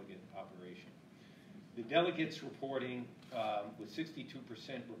understood the delegate operation. The delegates reporting, with 62%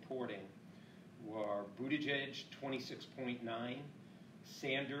 reporting, were Buttigieg 26.9,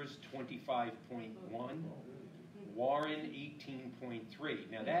 Sanders 25.1, Warren 18.3.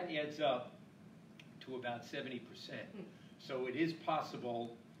 Now that adds up to about 70%. So it is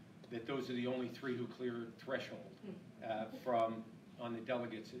possible that those are the only 3 who clear threshold on the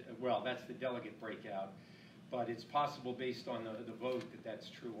delegates. Well, that's the delegate breakout, but it's possible based on the vote that that's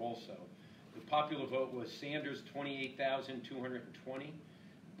true also. The popular vote was Sanders 28,220,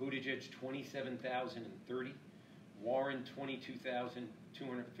 Buttigieg 27,030, Warren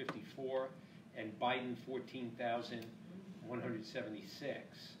 22,254, and Biden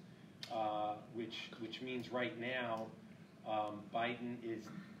 14,176, which means right now Biden is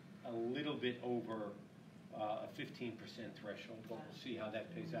a little bit over a 15% threshold, but we'll see how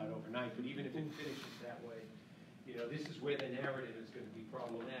that plays out overnight. But even if it finishes that way, you know, this is where the narrative is going to be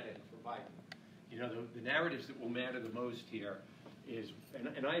problematic for Biden. You know, the narratives that will matter the most here is,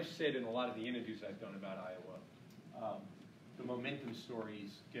 and I've said in a lot of the interviews I've done about Iowa, the momentum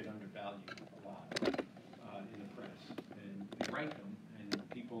stories get undervalued a lot in the press, and they write them, and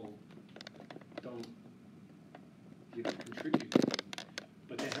people don't contribute to them,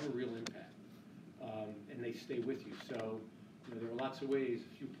 but they have a real impact, and they stay with you. So, you know, there are lots of ways. A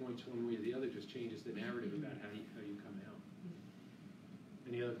few points one way or the other just changes the narrative about how you come out.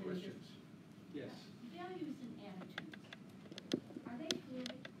 Any other questions? Yes. Values and attitudes, are they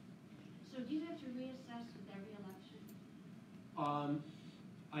fluid? So do you have to reassess with every election?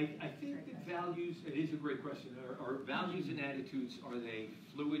 I I think that values, it is a great question. Are values and attitudes, are they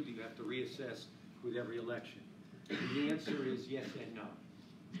fluid? Do you have to reassess with every election? And the answer is yes and no,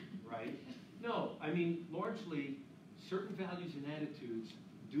 right? No, I mean, largely, certain values and attitudes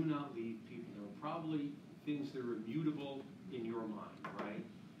do not leave people. There are probably things that are immutable in your mind, right?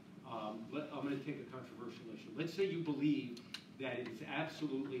 I'm going to take a controversial issue. Let's say you believe that it is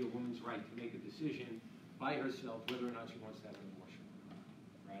absolutely a woman's right to make a decision by herself whether or not she wants to have an abortion,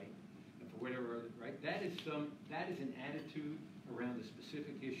 right? And for whatever, right? That is an attitude around a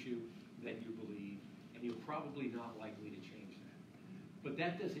specific issue that you believe, and you're probably not likely to change that. But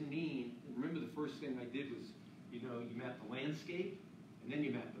that doesn't mean, remember the first thing I did was, you map the landscape, and then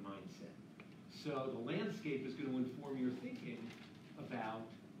you map the mindset. So the landscape is going to inform your thinking about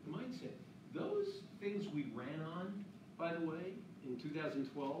the mindset. Those things we ran on, by the way, in 2012,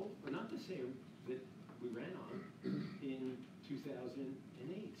 are not the same that we ran on in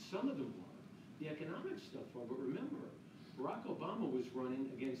 2008. Some of them were. The economic stuff were, but remember, Barack Obama was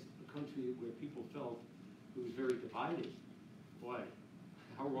running against a country where people felt it was very divided. Boy,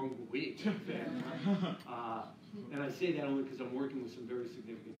 how wrong were we? And I say that only because I'm working with some very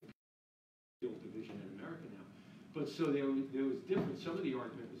significant division in America now. But so there was different. Some of the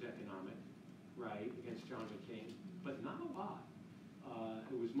argument was economic, right, against John McCain, but not a lot.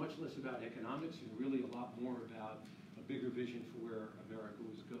 It was much less about economics and really a lot more about a bigger vision for where America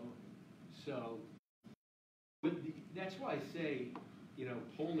was going. So that's why I say,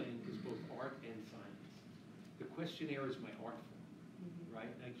 polling is both art and science. The questionnaire is my art form, right?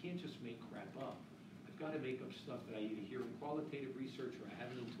 And I can't just make crap up. I've got to make up stuff that I either hear in qualitative research or I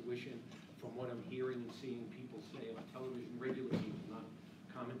have an intuition from what I'm hearing and seeing people say on television, regular people, not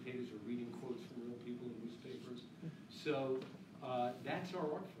commentators or reading quotes from real people in newspapers. So that's our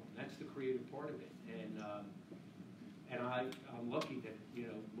art form. That's the creative part of it. And I'm lucky that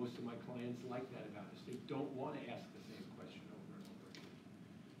most of my clients like that about us. They don't want to ask the same question over and over again.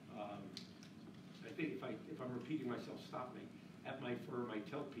 I think if I'm repeating myself, stop me. At my firm, I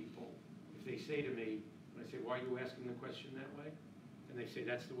tell people, if they say to me, when I say, why are you asking the question that way? And they say,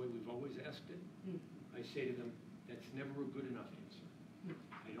 that's the way we've always asked it. I say to them, that's never a good enough answer.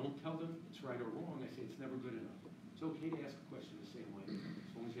 I don't tell them it's right or wrong. I say it's never good enough. It's okay to ask a question the same way,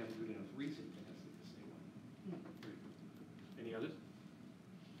 as long as you have a good enough reason to ask it the same way. Any others?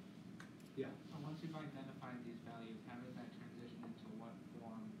 Yeah. Once you've identified these values, how does that transition into what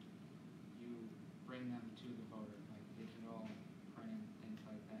form you bring them to the voter, like digital, print, things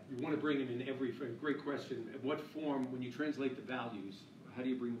like that? You want to bring them in every, great question. At what form, when you translate the values, how do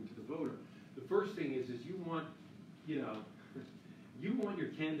you bring them to the voter? The first thing is you want, you want your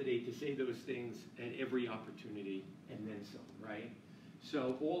candidate to say those things at every opportunity and then some, right?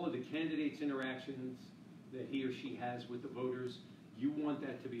 So all of the candidates' interactions that he or she has with the voters, you want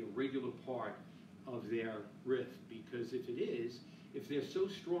that to be a regular part of their riff, because if it is, if they're so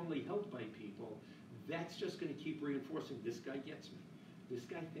strongly held by people, that's just going to keep reinforcing, this guy gets me. This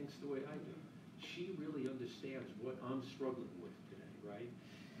guy thinks the way I do. She really understands what I'm struggling with today, right?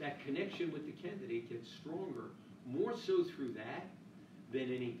 That connection with the candidate gets stronger, more so through that than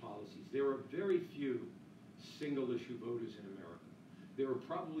any policies. There are very few single-issue voters in America. There are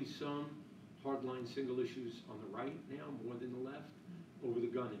probably some hardline single issues on the right now, more than the left, over the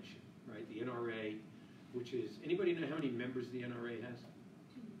gun issue, right? The NRA, which is, anybody know how many members the NRA has?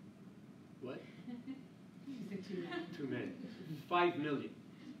 What? 2 million. 5 million.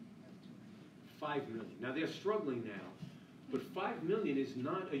 5 million. Now they're struggling now, but 5 million is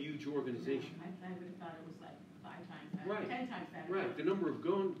not a huge organization. I would have thought it was like 5 times that, Right. 10 times that. Right. The number of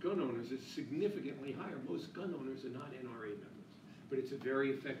gun owners is significantly higher. Most gun owners are not NRA members, but it's a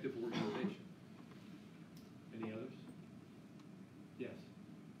very effective organization. Any others? Yes.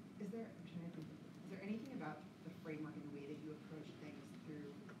 Is there anything about the framework and the way that you approach things through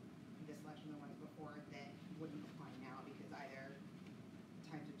this election than the ones before that wouldn't apply now because either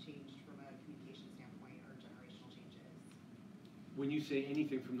times have changed from a communication standpoint or generational changes? When you say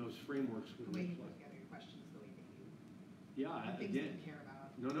anything from those frameworks, The would way you apply? put together your questions, the way that you, Yeah, the things that again. you care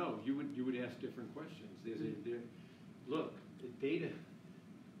about. No, you would ask different questions. Look, the data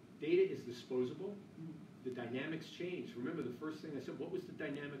is disposable. The dynamics change. Remember the first thing I said, what was the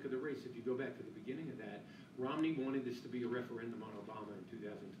dynamic of the race? If you go back to the beginning of that, Romney wanted this to be a referendum on Obama in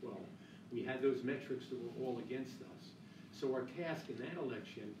 2012. We had those metrics that were all against us. So our task in that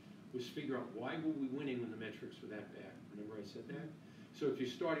election was figure out why were we winning when the metrics were that bad. Remember I said that? So if you're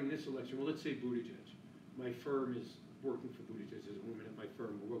starting this election, well, let's say Buttigieg. My firm is working for Buttigieg. There's a woman at my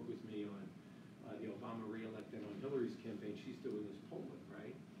firm who worked with me on the Obama re-elect and on Hillary's campaign. She's doing this polling,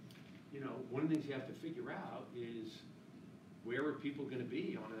 right? One of the things you have to figure out is where are people going to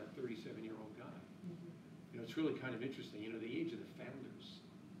be on a 37-year-old guy? You know, it's really kind of interesting. You know, the age of the founders,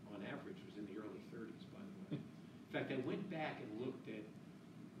 on average, was in the early 30s, by the way. In fact, I went back and looked at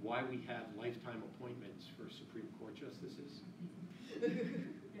why we have lifetime appointments for Supreme Court justices.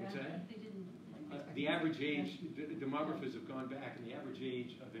 What's that? They didn't. The average age, the demographers have gone back, and the average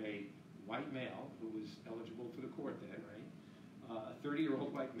age of a white male who was eligible for the court then, right? A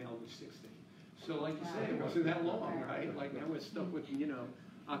 30-year-old white male was 60. So like you say, it wasn't that long, right? Like now we're stuck with, you know,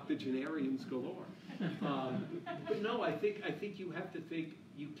 octogenarians galore. But no, I think you have to think,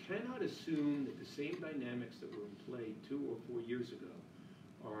 you cannot assume that the same dynamics that were in play 2 or 4 years ago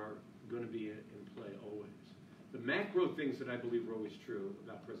are going to be in play always. The macro things that I believe are always true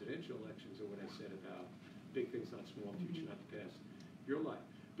about presidential elections are what I said about big things, not small, future, not the past, your life.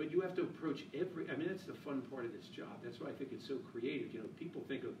 But you have to approach I mean, that's the fun part of this job. That's why I think it's so creative. You know, people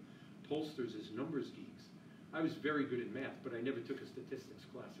think of pollsters as numbers geeks. I was very good at math, but I never took a statistics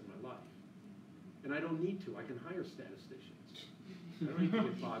class in my life. And I don't need to. I can hire statisticians. I don't need to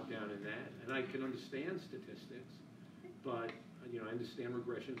get bogged down in that. And I can understand statistics, but, you know, I understand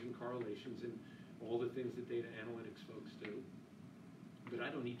regressions and correlations and all the things that data analytics folks do. But I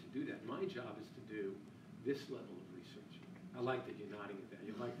don't need to do that. My job is to do this level of research. I like that you're nodding at that.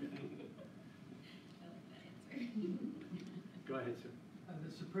 You like that? I like that answer. Go ahead, sir. The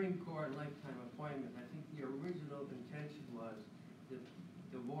Supreme Court lifetime appointment, I think the original intention was to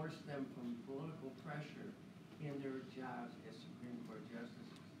divorce them from political pressure in their jobs as Supreme Court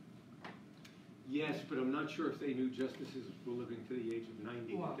justices. Yes, but I'm not sure if they knew justices were living to the age of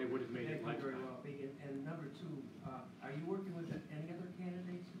 90, that they would have made it That could very lifetime. well be. And number two, are you working with any other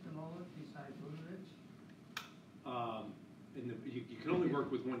candidates at the moment besides Buttigieg? You can only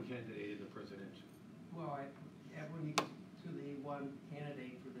work with one candidate in the presidential. Well, when you get to the one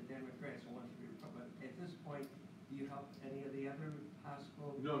candidate for the Democrats and one for the Republicans, at this point, do you help any of the other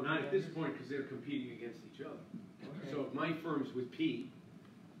possible? No, not at this point, because they're competing against each other. Okay. So So if my firm's with Pete,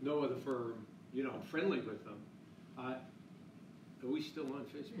 no other firm, you know, friendly with them, are we still on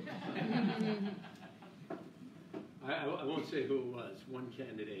Facebook? I won't say who it was. One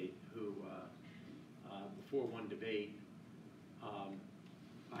candidate who, before one debate, I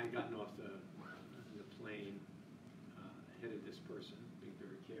had gotten off the plane ahead of this person, being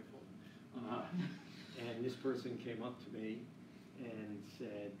very careful. And this person came up to me and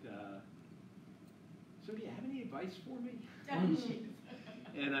said, so do you have any advice for me?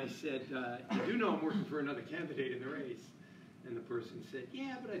 And I said, you do know I'm working for another candidate in the race. And the person said,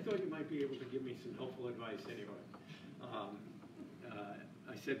 yeah, but I thought you might be able to give me some helpful advice anyway.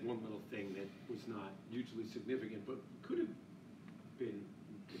 I said one little thing that was not hugely significant, but could have been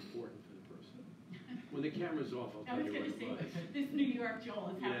important for the person. When the camera's off, I'll I tell was you what going to it say, was. this New York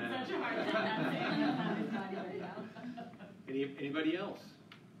Joel is having Yeah. such a hard time not saying about his body right now. Anybody else?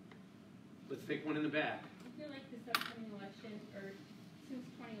 Let's take one in the back. I feel like this upcoming election, or since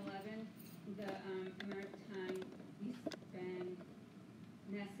 2011, the amount of time we spend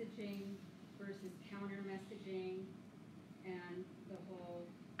messaging versus counter messaging and the whole,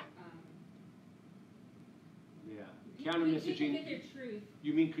 Yeah. Counter people messaging. get their truth.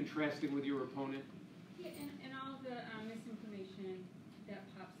 You mean contrasting with your opponent? Yeah, and all the misinformation that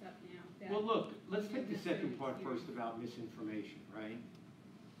pops up now. That Well, look, let's isn't take the second necessarily part first serious. about misinformation, right?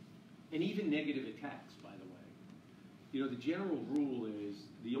 And even negative attacks, by the way. You know, the general rule is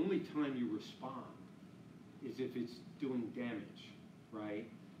the only time you respond is if it's doing damage, right?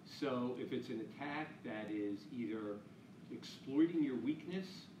 So if it's an attack that is either exploiting your weakness,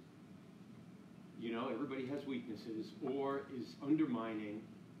 you know, everybody has weaknesses, or is undermining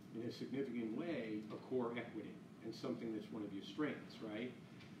in a significant way a core equity and something that's one of your strengths, right?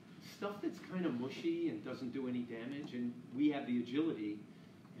 Stuff that's kind of mushy and doesn't do any damage, and we have the agility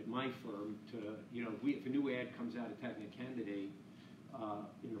at my firm to, you know, if a new ad comes out attacking a candidate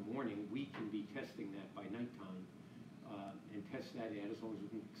in the morning, we can be testing that by nighttime and test that ad as long as we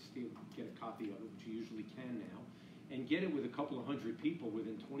can still get a copy of it, which you usually can now, and get it with a couple of hundred people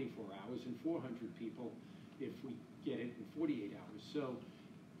within 24 hours and 400 people if we get it in 48 hours. So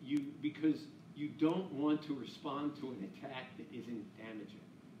because you don't want to respond to an attack that isn't damaging.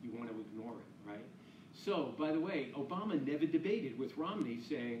 You want to ignore it, right? So, by the way, Obama never debated with Romney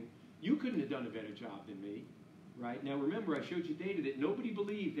saying, you couldn't have done a better job than me, right? Now, remember, I showed you data that nobody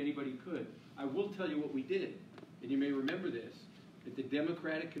believed anybody could. I will tell you what we did, and you may remember this, at the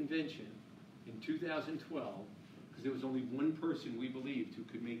Democratic Convention in 2012, because there was only one person we believed who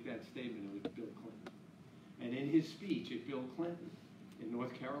could make that statement, and it was Bill Clinton. And in his speech at Bill Clinton in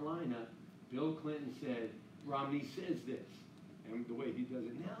North Carolina, Bill Clinton said, Romney says this. And the way he does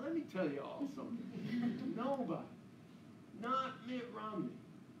it, now let me tell you all something. not Mitt Romney,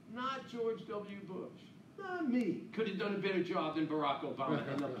 not George W. Bush, not me, could have done a better job than Barack Obama.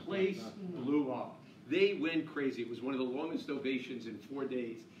 And the place blew up. They went crazy. It was one of the longest ovations in 4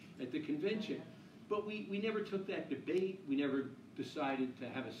 days at the convention. But we never took that debate. We never decided to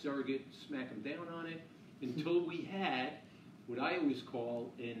have a surrogate smack them down on it until we had what I always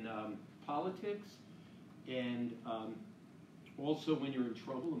call in politics and also when you're in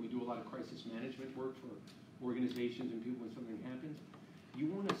trouble, and we do a lot of crisis management work for organizations and people when something happens, you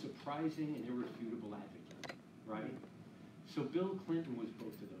want a surprising and irrefutable advocate, right? So Bill Clinton was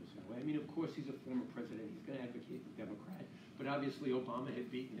both of those in a way. I mean, of course, he's a former president. He's going to advocate the Democrat. But obviously, Obama had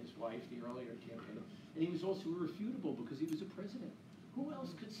beaten his wife the earlier campaign. And he was also irrefutable because he was a president. Who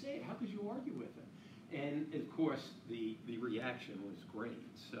else could say it? How could you argue with him? And, of course, the reaction was great.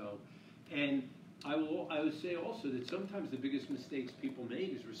 So, and I would say also that sometimes the biggest mistakes people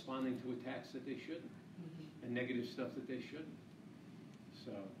make is responding to attacks that they shouldn't and negative stuff that they shouldn't.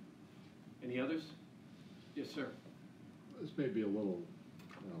 So, any others? Yes, sir. This may be a little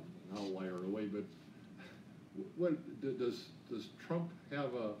an outlier in a way, but what does Trump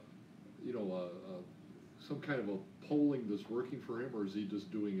have some kind of a polling that's working for him, or is he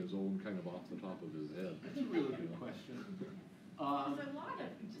just doing his own kind of off the top of his head? That's a really good question. There's a lot of,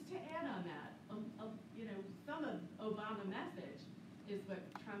 just to add on that, some of Obama's message is what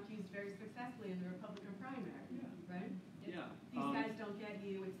Trump used very successfully in the Republican primary, right? Yeah. These guys don't get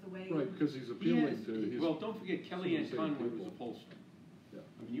you, it's the way. Right, because he's appealing to. Well, don't forget Kellyanne Conway was a pollster. Yeah.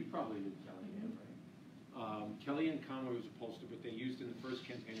 I mean, you probably knew Kellyanne, right? Kellyanne Conway was a pollster, but they used in the first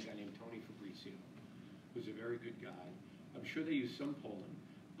campaign a guy named Tony Fabrizio, who's a very good guy. I'm sure they used some polling,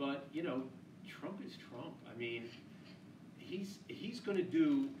 but Trump is Trump. I mean, he's going to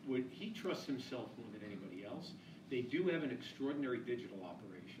do what he trusts himself more than anybody else. They do have an extraordinary digital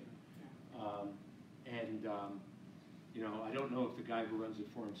operation, I don't know if the guy who runs it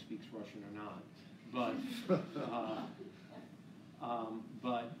for him speaks Russian or not, but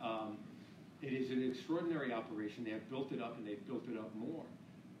it is an extraordinary operation. They have built it up, and they've built it up more.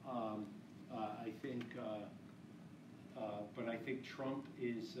 But I think Trump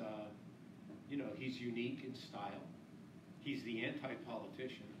is, he's unique in style. He's the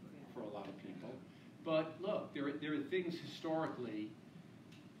anti-politician for a lot of people. But look, there are things historically.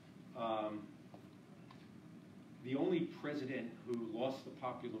 The only president who lost the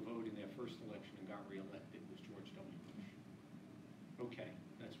popular vote in their first election and got reelected was George W. Bush. Okay,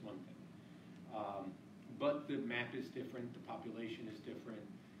 that's one thing. But the map is different. The population is different.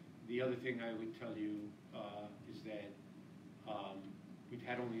 The other thing I would tell you is that we've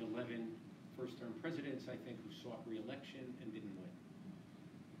had only 11 first-term presidents, I think, who sought re-election and didn't win.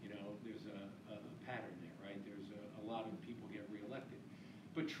 There's a pattern there, right? There's a lot of people get re-elected.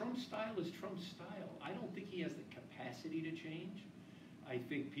 But Trump's style is Trump's style. I don't think he has the capacity to change. I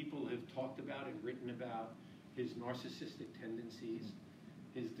think people have talked about and written about his narcissistic tendencies,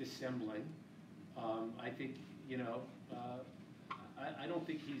 his dissembling. I think, I don't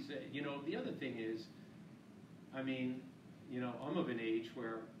think he's, the other thing is, I mean, I'm of an age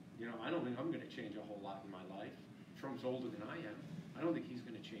where, I don't think I'm going to change a whole lot in my life. Trump's older than I am. I don't think he's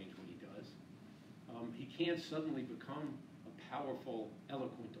going to change what he does. He can't suddenly become a powerful,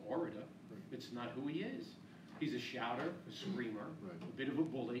 eloquent orator. It's not who he is. He's a shouter, a screamer, a bit of a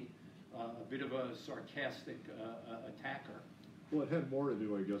bully, a bit of a sarcastic attacker. Well, it had more to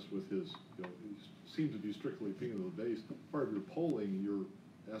do, I guess, with his, he seems to be strictly appealing to the base. Part of your polling, you're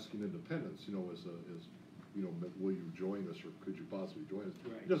asking independents, will you join us, or could you possibly join us?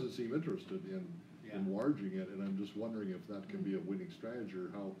 Right. He doesn't seem interested in enlarging it, and I'm just wondering if that can be a winning strategy, or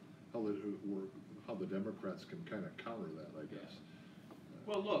how the Democrats can kind of counter that, I guess.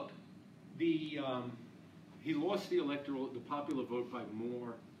 Well, look, he lost the popular vote by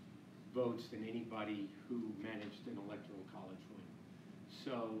more votes than anybody who managed an electoral college win.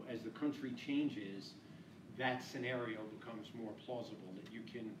 So as the country changes, that scenario becomes more plausible that you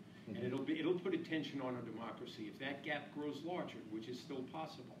can, and it'll put attention on our democracy. If that gap grows larger, which is still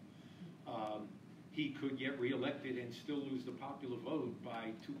possible, he could get reelected and still lose the popular vote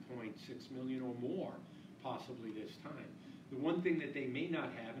by 2.6 million or more, possibly this time. The one thing that they may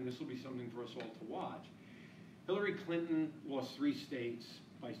not have, and this will be something for us all to watch, Hillary Clinton lost 3 states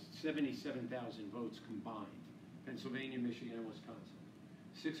by 77,000 votes combined, Pennsylvania, Michigan, and Wisconsin.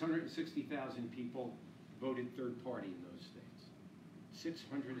 660,000 people voted third party in those states.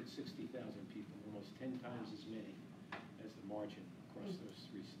 660,000 people, almost 10 times as many as the margin across those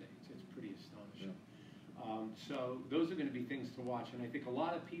 3 states. It's pretty astonishing. Yeah. So those are going to be things to watch, and I think a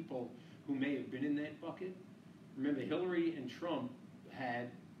lot of people who may have been in that bucket, remember Hillary and Trump had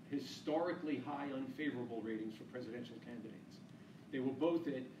historically high unfavorable ratings for presidential candidates. They were both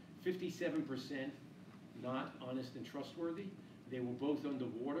at 57% not honest and trustworthy. They were both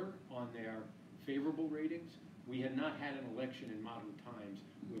underwater on their favorable ratings. We had not had an election in modern times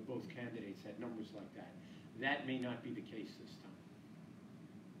where both candidates had numbers like that. That may not be the case this time.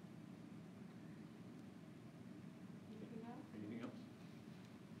 Anything else?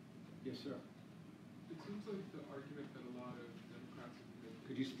 Yes, sir. It seems like the argument that a lot of Democrats have made.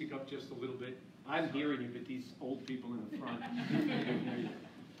 Could you speak up just a little bit? I'm hearing you, but these old people in the front didn't hear you.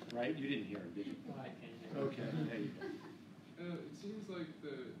 Right? You didn't hear him, did you? Okay, there you go. It seems like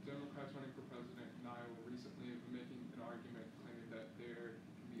the Democrats running for president in Iowa recently have been making an argument claiming that they can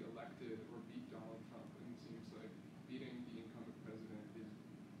be elected or beat Donald Trump, and it seems like beating the incumbent president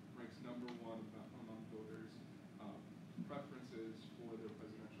ranks #1 among voters' preferences for their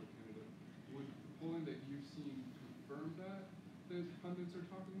presidential candidate. Would polling that you've seen confirm that the pundits are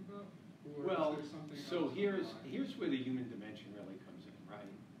talking about? Or Well, is there something so else here's where the human dimension really comes in, right?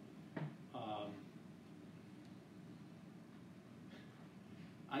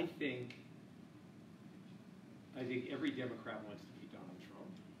 I think every Democrat wants to beat Donald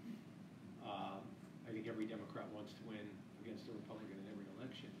Trump. I think every Democrat wants to win against a Republican in every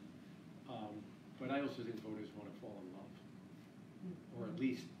election. But I also think voters want to fall in love, or at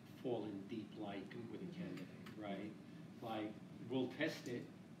least fall in deep like with a candidate, right? Like, we'll test it,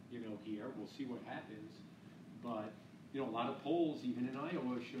 here. We'll see what happens. But, a lot of polls, even in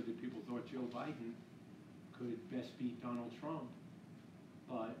Iowa, showed that people thought Joe Biden could best beat Donald Trump.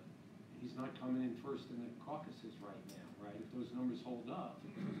 But he's not coming in first in the caucuses right now, right? If those numbers hold up,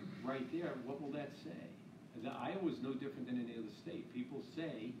 right there, what will that say? Iowa's no different than any other state. People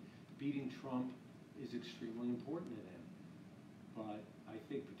say beating Trump is extremely important to them. But I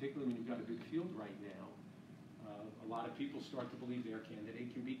think particularly when you've got a big field right now, a lot of people start to believe their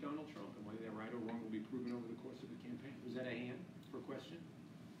candidate can beat Donald Trump, and whether they're right or wrong will be proven over the course of the campaign. Was that a hand for a question?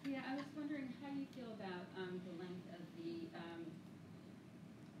 Yeah, I was wondering how you feel about the length of the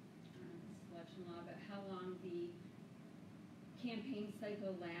selection law, but how long the campaign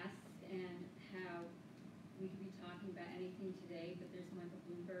cycle lasts, and how we could be talking about anything today, but there's Michael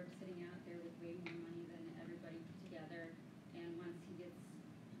Bloomberg sitting out there with way more money than everybody put together, and once he gets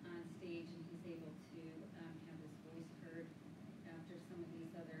on stage and he's able to have his voice heard after some of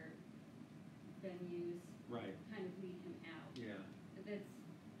these other venues Right. kind of lead him out. Yeah. That's,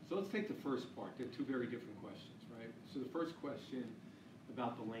 So let's take the first part. They're two very different questions, right? So the first question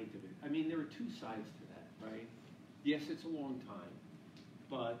about the length of it. I mean, there are two sides to that, right? Yes, it's a long time,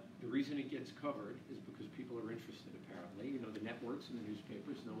 but the reason it gets covered is because people are interested, apparently. The networks and the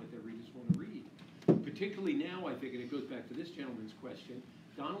newspapers know what their readers want to read. Particularly now, I think, and it goes back to this gentleman's question,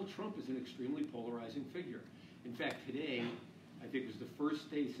 Donald Trump is an extremely polarizing figure. In fact, today, I think was the first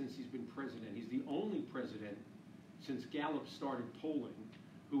day since he's been president. He's the only president since Gallup started polling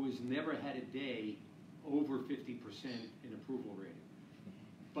who has never had a day over 50% in approval rating.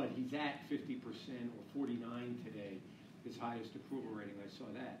 But he's at 50% or 49 today, his highest approval rating. I saw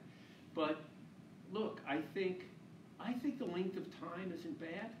that. But look, I think the length of time isn't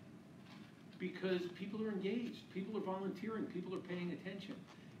bad because people are engaged, people are volunteering, people are paying attention.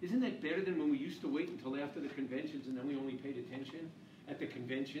 Isn't that better than when we used to wait until after the conventions and then we only paid attention at the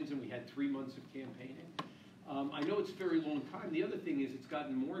conventions and we had 3 months of campaigning? I know it's a very long time. The other thing is it's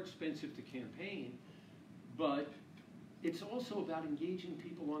gotten more expensive to campaign, but it's also about engaging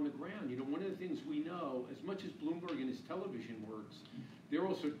people on the ground. One of the things we know, as much as Bloomberg and his television works, they're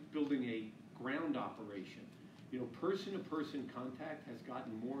also building a ground operation. Person-to-person contact has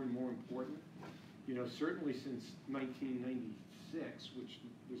gotten more and more important. Certainly since 1996, which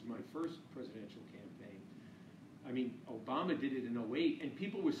was my first presidential campaign. I mean, Obama did it in 08, and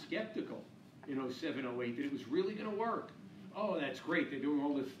people were skeptical in 07, 08 that it was really going to work. Oh, that's great. They're doing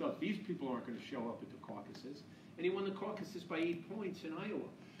all this stuff. These people aren't going to show up at the caucuses. And he won the caucuses by 8 points in Iowa.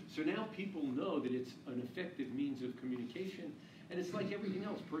 So now people know that it's an effective means of communication. And it's like everything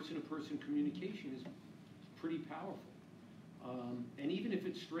else. Person-to-person communication is pretty powerful. And even if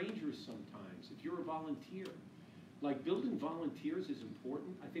it's strangers sometimes, if you're a volunteer, like building volunteers is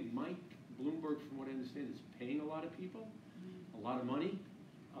important. I think Mike Bloomberg, from what I understand, is paying a lot of people, a lot of money.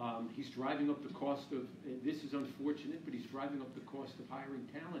 He's driving up the cost of, this is unfortunate, but he's driving up the cost of hiring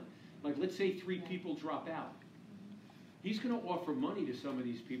talent. Like, let's say 3 people drop out. He's going to offer money to some of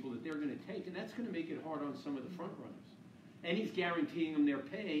these people that they're going to take, and that's going to make it hard on some of the front runners. And he's guaranteeing them their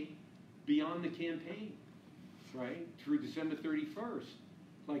pay beyond the campaign, right, through December 31st.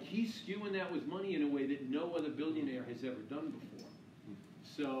 Like, he's skewing that with money in a way that no other billionaire has ever done before.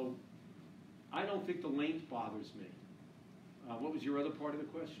 So I don't think the length bothers me. What was your other part of the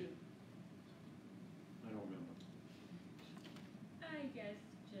question? I don't remember. I guess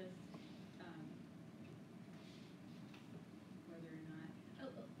just, whether or not,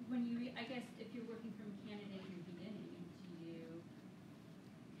 when you, I guess if you're working from a candidate in the beginning, do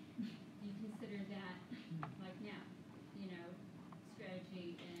you consider that, like now, you know,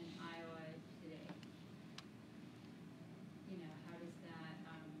 strategy in Iowa today? You know, how does that,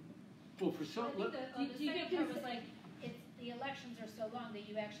 Well, for some, I think the do you second get part was this- like, the elections are so long that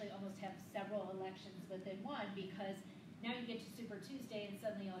you actually almost have several elections within one, because now you get to Super Tuesday and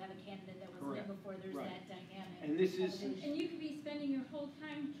suddenly you'll have a candidate that was Correct. in before, there's Right. that dynamic. And this is- and you could be spending your whole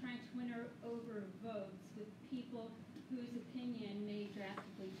time trying to win over votes with people whose opinion may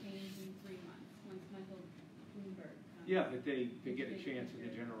drastically change in 3 months, once Michael Bloomberg comes. yeah, but they get a chance in the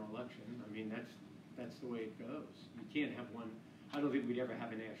general election. I mean, that's the way it goes. You can't have one. I don't think we'd ever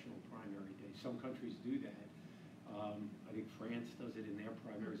have a national primary day. Some countries do that. I think France does it in their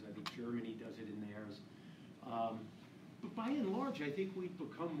primaries. I think Germany does it in theirs. But by and large, I think we've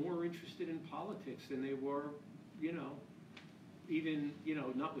become more interested in politics than they were, you know, even, you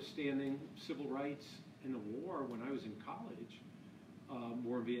know, notwithstanding civil rights and the war when I was in college,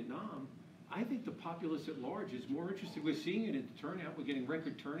 war in Vietnam. I think the populace at large is more interested. We're seeing it in the turnout. We're getting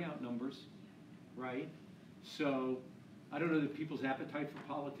record turnout numbers, right? So I don't know that people's appetite for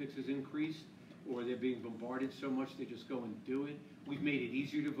politics has increased, or they're being bombarded so much they just go and do it. We've made it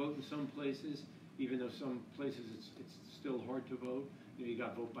easier to vote in some places, even though some places it's still hard to vote. You know, you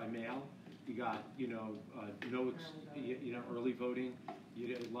got vote by mail. You got, you know, early voting.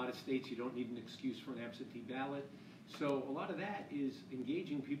 A lot of states you don't need an excuse for an absentee ballot. So a lot of that is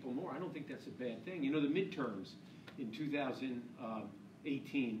engaging people more. I don't think that's a bad thing. You know, the midterms in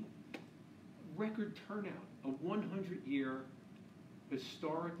 2018, record turnout, a 100-year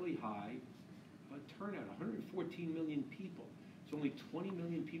historically high turnout, 114 million people. It's only 20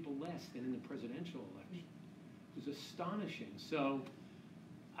 million people less than in the presidential election. It was astonishing. So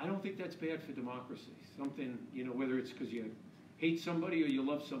I don't think that's bad for democracy. Something, you know, whether it's because you hate somebody or you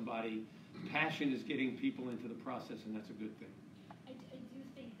love somebody, passion is getting people into the process, and that's a good thing. I do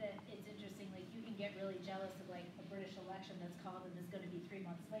think that it's interesting, like, you can get really jealous of, like, a British election that's called and is going to be 3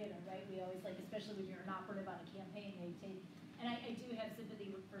 months later, right? We always, like, especially when you're an operative on a campaign, they take, and I do have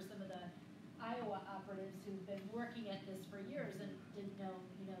sympathy for some of the Iowa operatives who've been working at this for years and didn't know,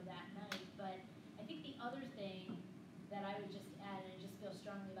 you know, that night. But I think the other thing that I would just add, and I just feel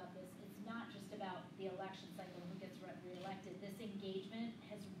strongly about this, it's not just about the election cycle and who gets reelected. This engagement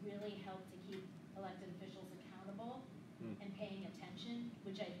has really helped to keep elected officials accountable and paying attention,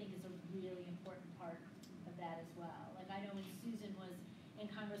 which I think is a really important part of that as well. Like, I know when Susan was in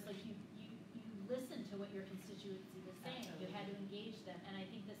Congress, like, you listened to what your constituency was saying. Absolutely. You had to engage them, and I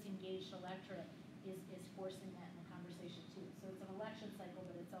think this engaged electorate is forcing that in the conversation too. So it's an election cycle,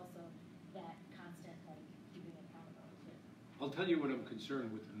 but it's also that constant, like, keeping accountable too. I'll tell you what I'm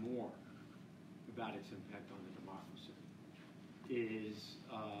concerned with more about its impact on the democracy is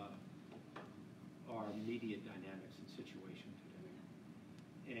our media dynamics and situation today.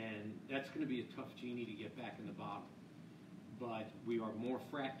 And that's going to be a tough genie to get back in the bottle. But we are more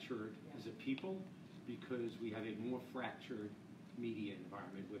fractured as a people because we have a more fractured media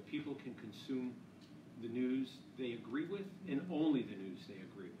environment where people can consume the news they agree with and only the news they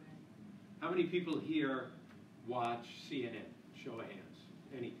agree with. How many people here watch CNN? Show of hands.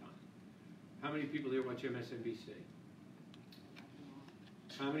 Anytime. How many people here watch MSNBC?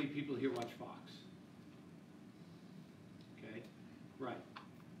 How many people here watch Fox? Okay, right.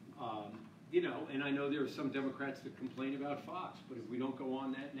 You know, and I know there are some Democrats that complain about Fox, but if we don't go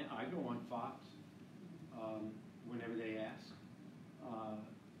on that now, I go on Fox whenever they ask.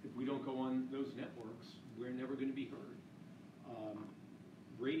 If we don't go on those networks, we're never going to be heard.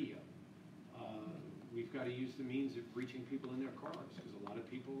 Radio. We've got to use the means of reaching people in their cars, because a lot of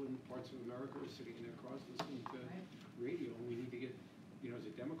people in parts of America are sitting in their cars listening to radio, and we need to get, you know, as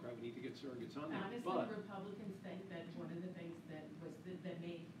a Democrat, we need to get surrogates on there. Honestly, But Republicans think that one of the things that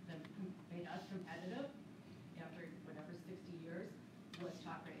made us competitive after whatever 60 years was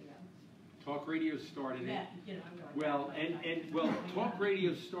talk radio. talk radio started it. Yeah, you know, I'm going. Well, talk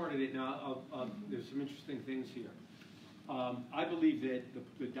radio started it. Now, there's some interesting things here. I believe that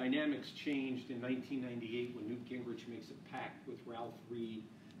the dynamics changed in 1998 when Newt Gingrich makes a pact with Ralph Reed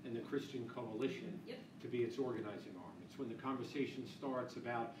and the Christian Coalition to be its organizing arm. It's when the conversation starts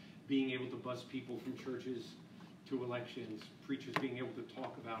about being able to bus people from churches to elections, preachers being able to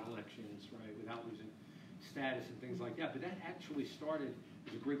talk about elections, right, without losing status and things like that. But that actually started,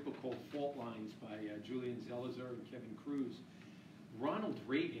 there's a great book called Fault Lines by Julian Zelizer and Kevin Cruz. Ronald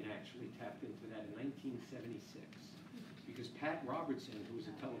Reagan actually tapped into that in 1976. because Pat Robertson, who was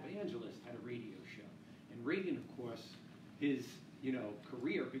a televangelist, had a radio show. And Reagan, of course, his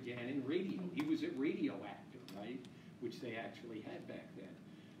career began in radio. He was a radio actor, right, which they actually had back then.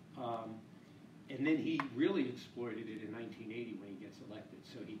 And then he really exploited it in 1980 when he gets elected.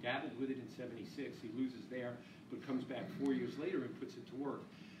 So he dabbled with it in 76. He loses there, but comes back 4 years later and puts it to work.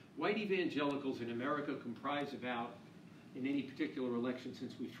 White evangelicals in America comprise about, in any particular election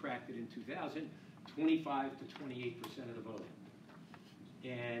since we've tracked it in 2000, 25 to 28% of the vote.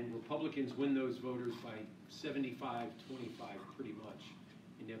 And Republicans win those voters by 75-25 pretty much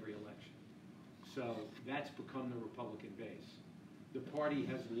in every election. So that's become the Republican base. The party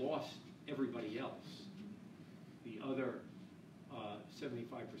has lost everybody else, the other 75%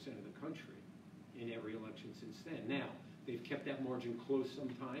 of the country, in every election since then. Now, they've kept that margin close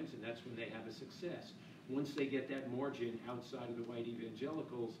sometimes, and that's when they have a success. Once they get that margin outside of the white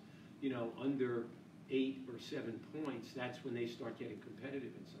evangelicals, under 8 or 7 points, that's when they start getting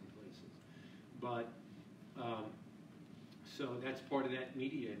competitive in some places. But, so that's part of that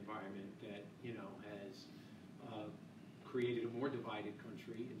media environment that, has created a more divided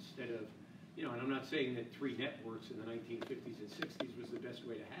country instead of, and I'm not saying that 3 networks in the 1950s and 60s was the best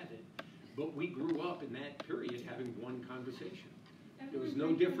way to have it, but we grew up in that period having one conversation. There was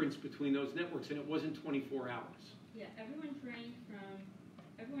no difference between those networks, and it wasn't 24 hours. Yeah, everyone drank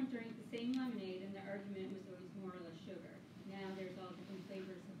the same lemonade, and the argument was always more or less sugar. Now there's all different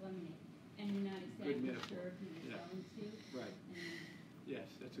flavors of lemonade, and you're not exactly sure who you're selling to. Right.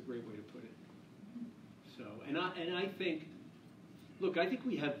 Yes, that's a great way to put it. So, and I think, look, I think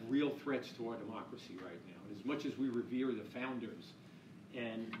we have real threats to our democracy right now. And as much as we revere the founders,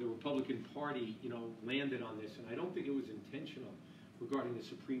 and the Republican Party, landed on this, and I don't think it was intentional regarding the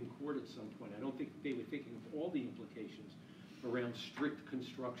Supreme Court at some point. I don't think they were thinking of all the implications around strict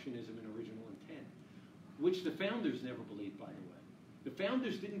constructionism and original intent, which the founders never believed, by the way. The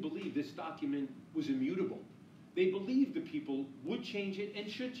founders didn't believe this document was immutable. They believed the people would change it and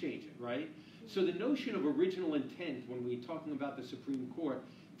should change it, right? So the notion of original intent, when we're talking about the Supreme Court,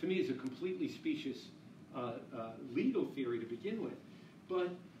 to me is a completely specious legal theory to begin with. But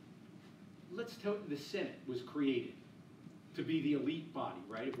let's tell you, the Senate was created to be the elite body,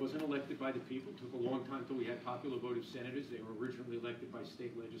 right? It wasn't elected by the people. It took a long time till we had popular vote of senators. They were originally elected by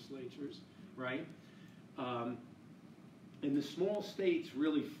state legislatures, right? And the small states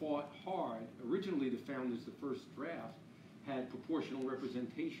really fought hard. Originally, the founders, the first draft, had proportional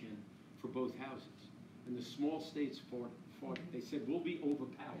representation for both houses. And the small states fought it. They said, we'll be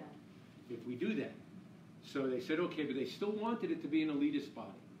overpowered if we do that. So they said, okay, but they still wanted it to be an elitist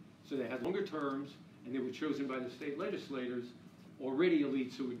body. So they had longer terms, and they were chosen by the state legislators, already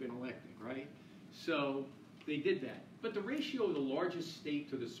elites who had been elected, right? So they did that. But the ratio of the largest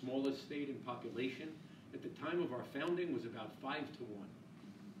state to the smallest state in population at the time of our founding was about 5 to 1.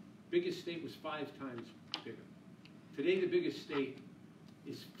 Biggest state was 5 times bigger. Today, the biggest state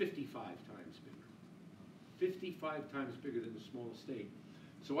is 55 times bigger. 55 times bigger than the smallest state.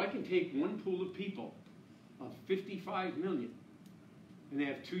 So I can take one pool of people of 55 million, and they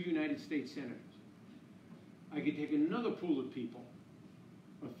have 2 United States senators. I could take another pool of people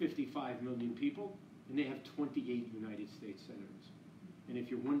of 55 million people, and they have 28 United States senators. And if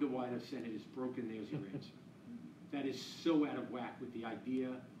you wonder why the Senate is broken, there's your answer. That is so out of whack with the idea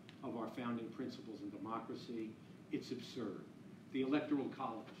of our founding principles in democracy. It's absurd. The Electoral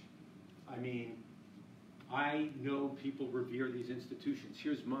College. I mean, I know people revere these institutions.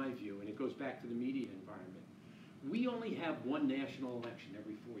 Here's my view, and it goes back to the media environment. We only have one national election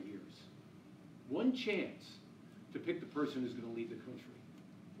every 4 years. One chance to pick the person who's going to lead the country.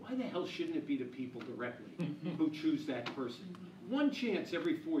 Why the hell shouldn't it be the people directly who choose that person? One chance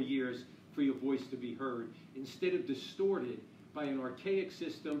every 4 years for your voice to be heard, instead of distorted by an archaic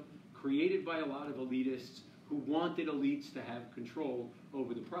system created by a lot of elitists who wanted elites to have control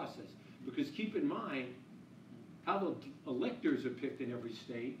over the process. Because keep in mind, how the electors are picked in every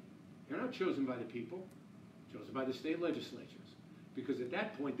state, they're not chosen by the people, chosen by the state legislatures. Because at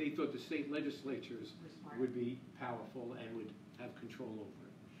that point, they thought the state legislatures would be powerful and would have control over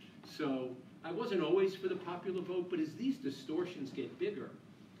it. So I wasn't always for the popular vote, but as these distortions get bigger,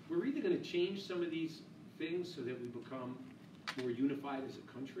 we're either going to change some of these things so that we become more unified as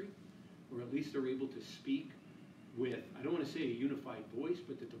a country, or at least are able to speak with, I don't want to say a unified voice,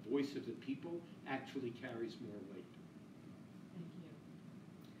 but that the voice of the people actually carries more weight. Thank you.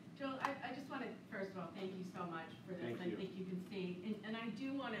 Joel, I just want to, first of all, thank you so much for this. Thank I you. think you can see, and I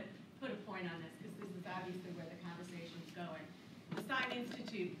do want to put a point on this, because this is obviously where the conversation's going. The Stein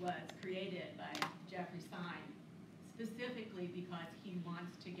Institute was created by Jeffrey Stein specifically because he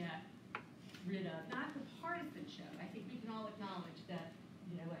wants to get rid of, not the partisanship, I think we can all acknowledge that,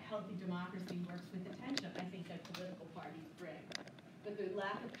 a healthy democracy works with the tension, I think, that political parties bring. But the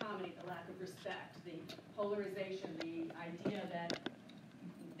lack of comedy, the lack of respect, the polarization, the idea that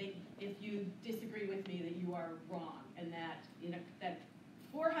if you disagree with me, that you are wrong, and that, that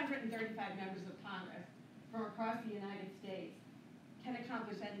 435 members of Congress from across the United States can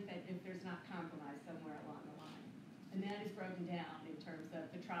accomplish anything if there's not compromise somewhere along the line. And that is broken down in terms of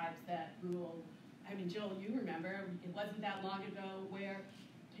the tribes that rule. I mean, Joel, you remember, it wasn't that long ago where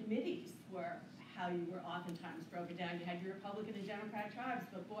committees were how you were oftentimes broken down. You had your Republican and Democrat tribes,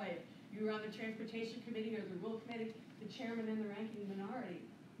 but boy, if you were on the Transportation Committee or the Rule Committee, the chairman and the ranking minority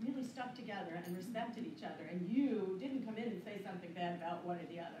really stuck together and respected each other, and you didn't come in and say something bad about one or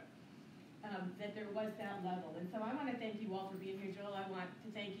the other. That there was that level. And so I want to thank you all for being here. Joel, I want to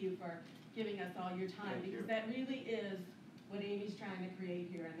thank you for giving us all your time, because that really is what Amy's trying to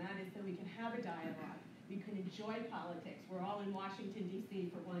create here, and that is that we can have a dialogue. We can enjoy politics. We're all in Washington,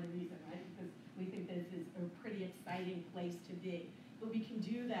 D.C. for one reason, right? Because we think this is a pretty exciting place to be. But we can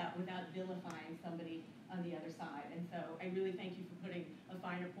do that without vilifying somebody on the other side. And so I really thank you for putting a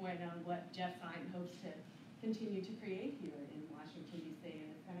finer point on what Jeff Fine hopes to continue to create here in Washington, D.C.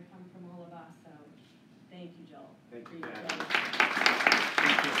 And it's going to come from all of us. So thank you, Joel. Thank you, Thank Janet.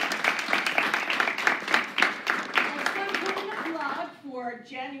 So I'm putting a blog for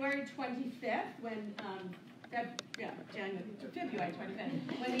January 25th when, February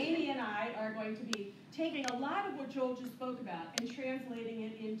 25th, when Amy and I are going to be taking a lot of what Joel just spoke about and translating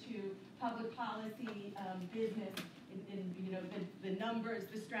it into public policy, business, the numbers,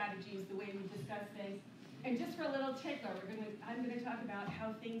 the strategies, the way we discuss things. And just for a little tickler, I'm going to talk about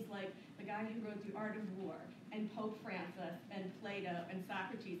how things like the guy who wrote The Art of War, and Pope Francis, and Plato, and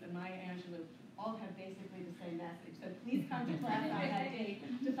Socrates, and Maya Angelou all have basically the same message. So please come to class on that date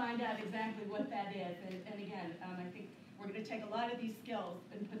to find out exactly what that is. And again, I think we're going to take a lot of these skills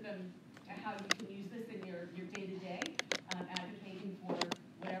and put them to how you can use this in your day-to-day, advocating for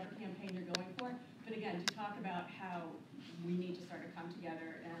whatever campaign you're going for. But again, to talk about how we need to sort of come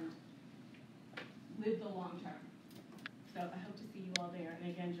together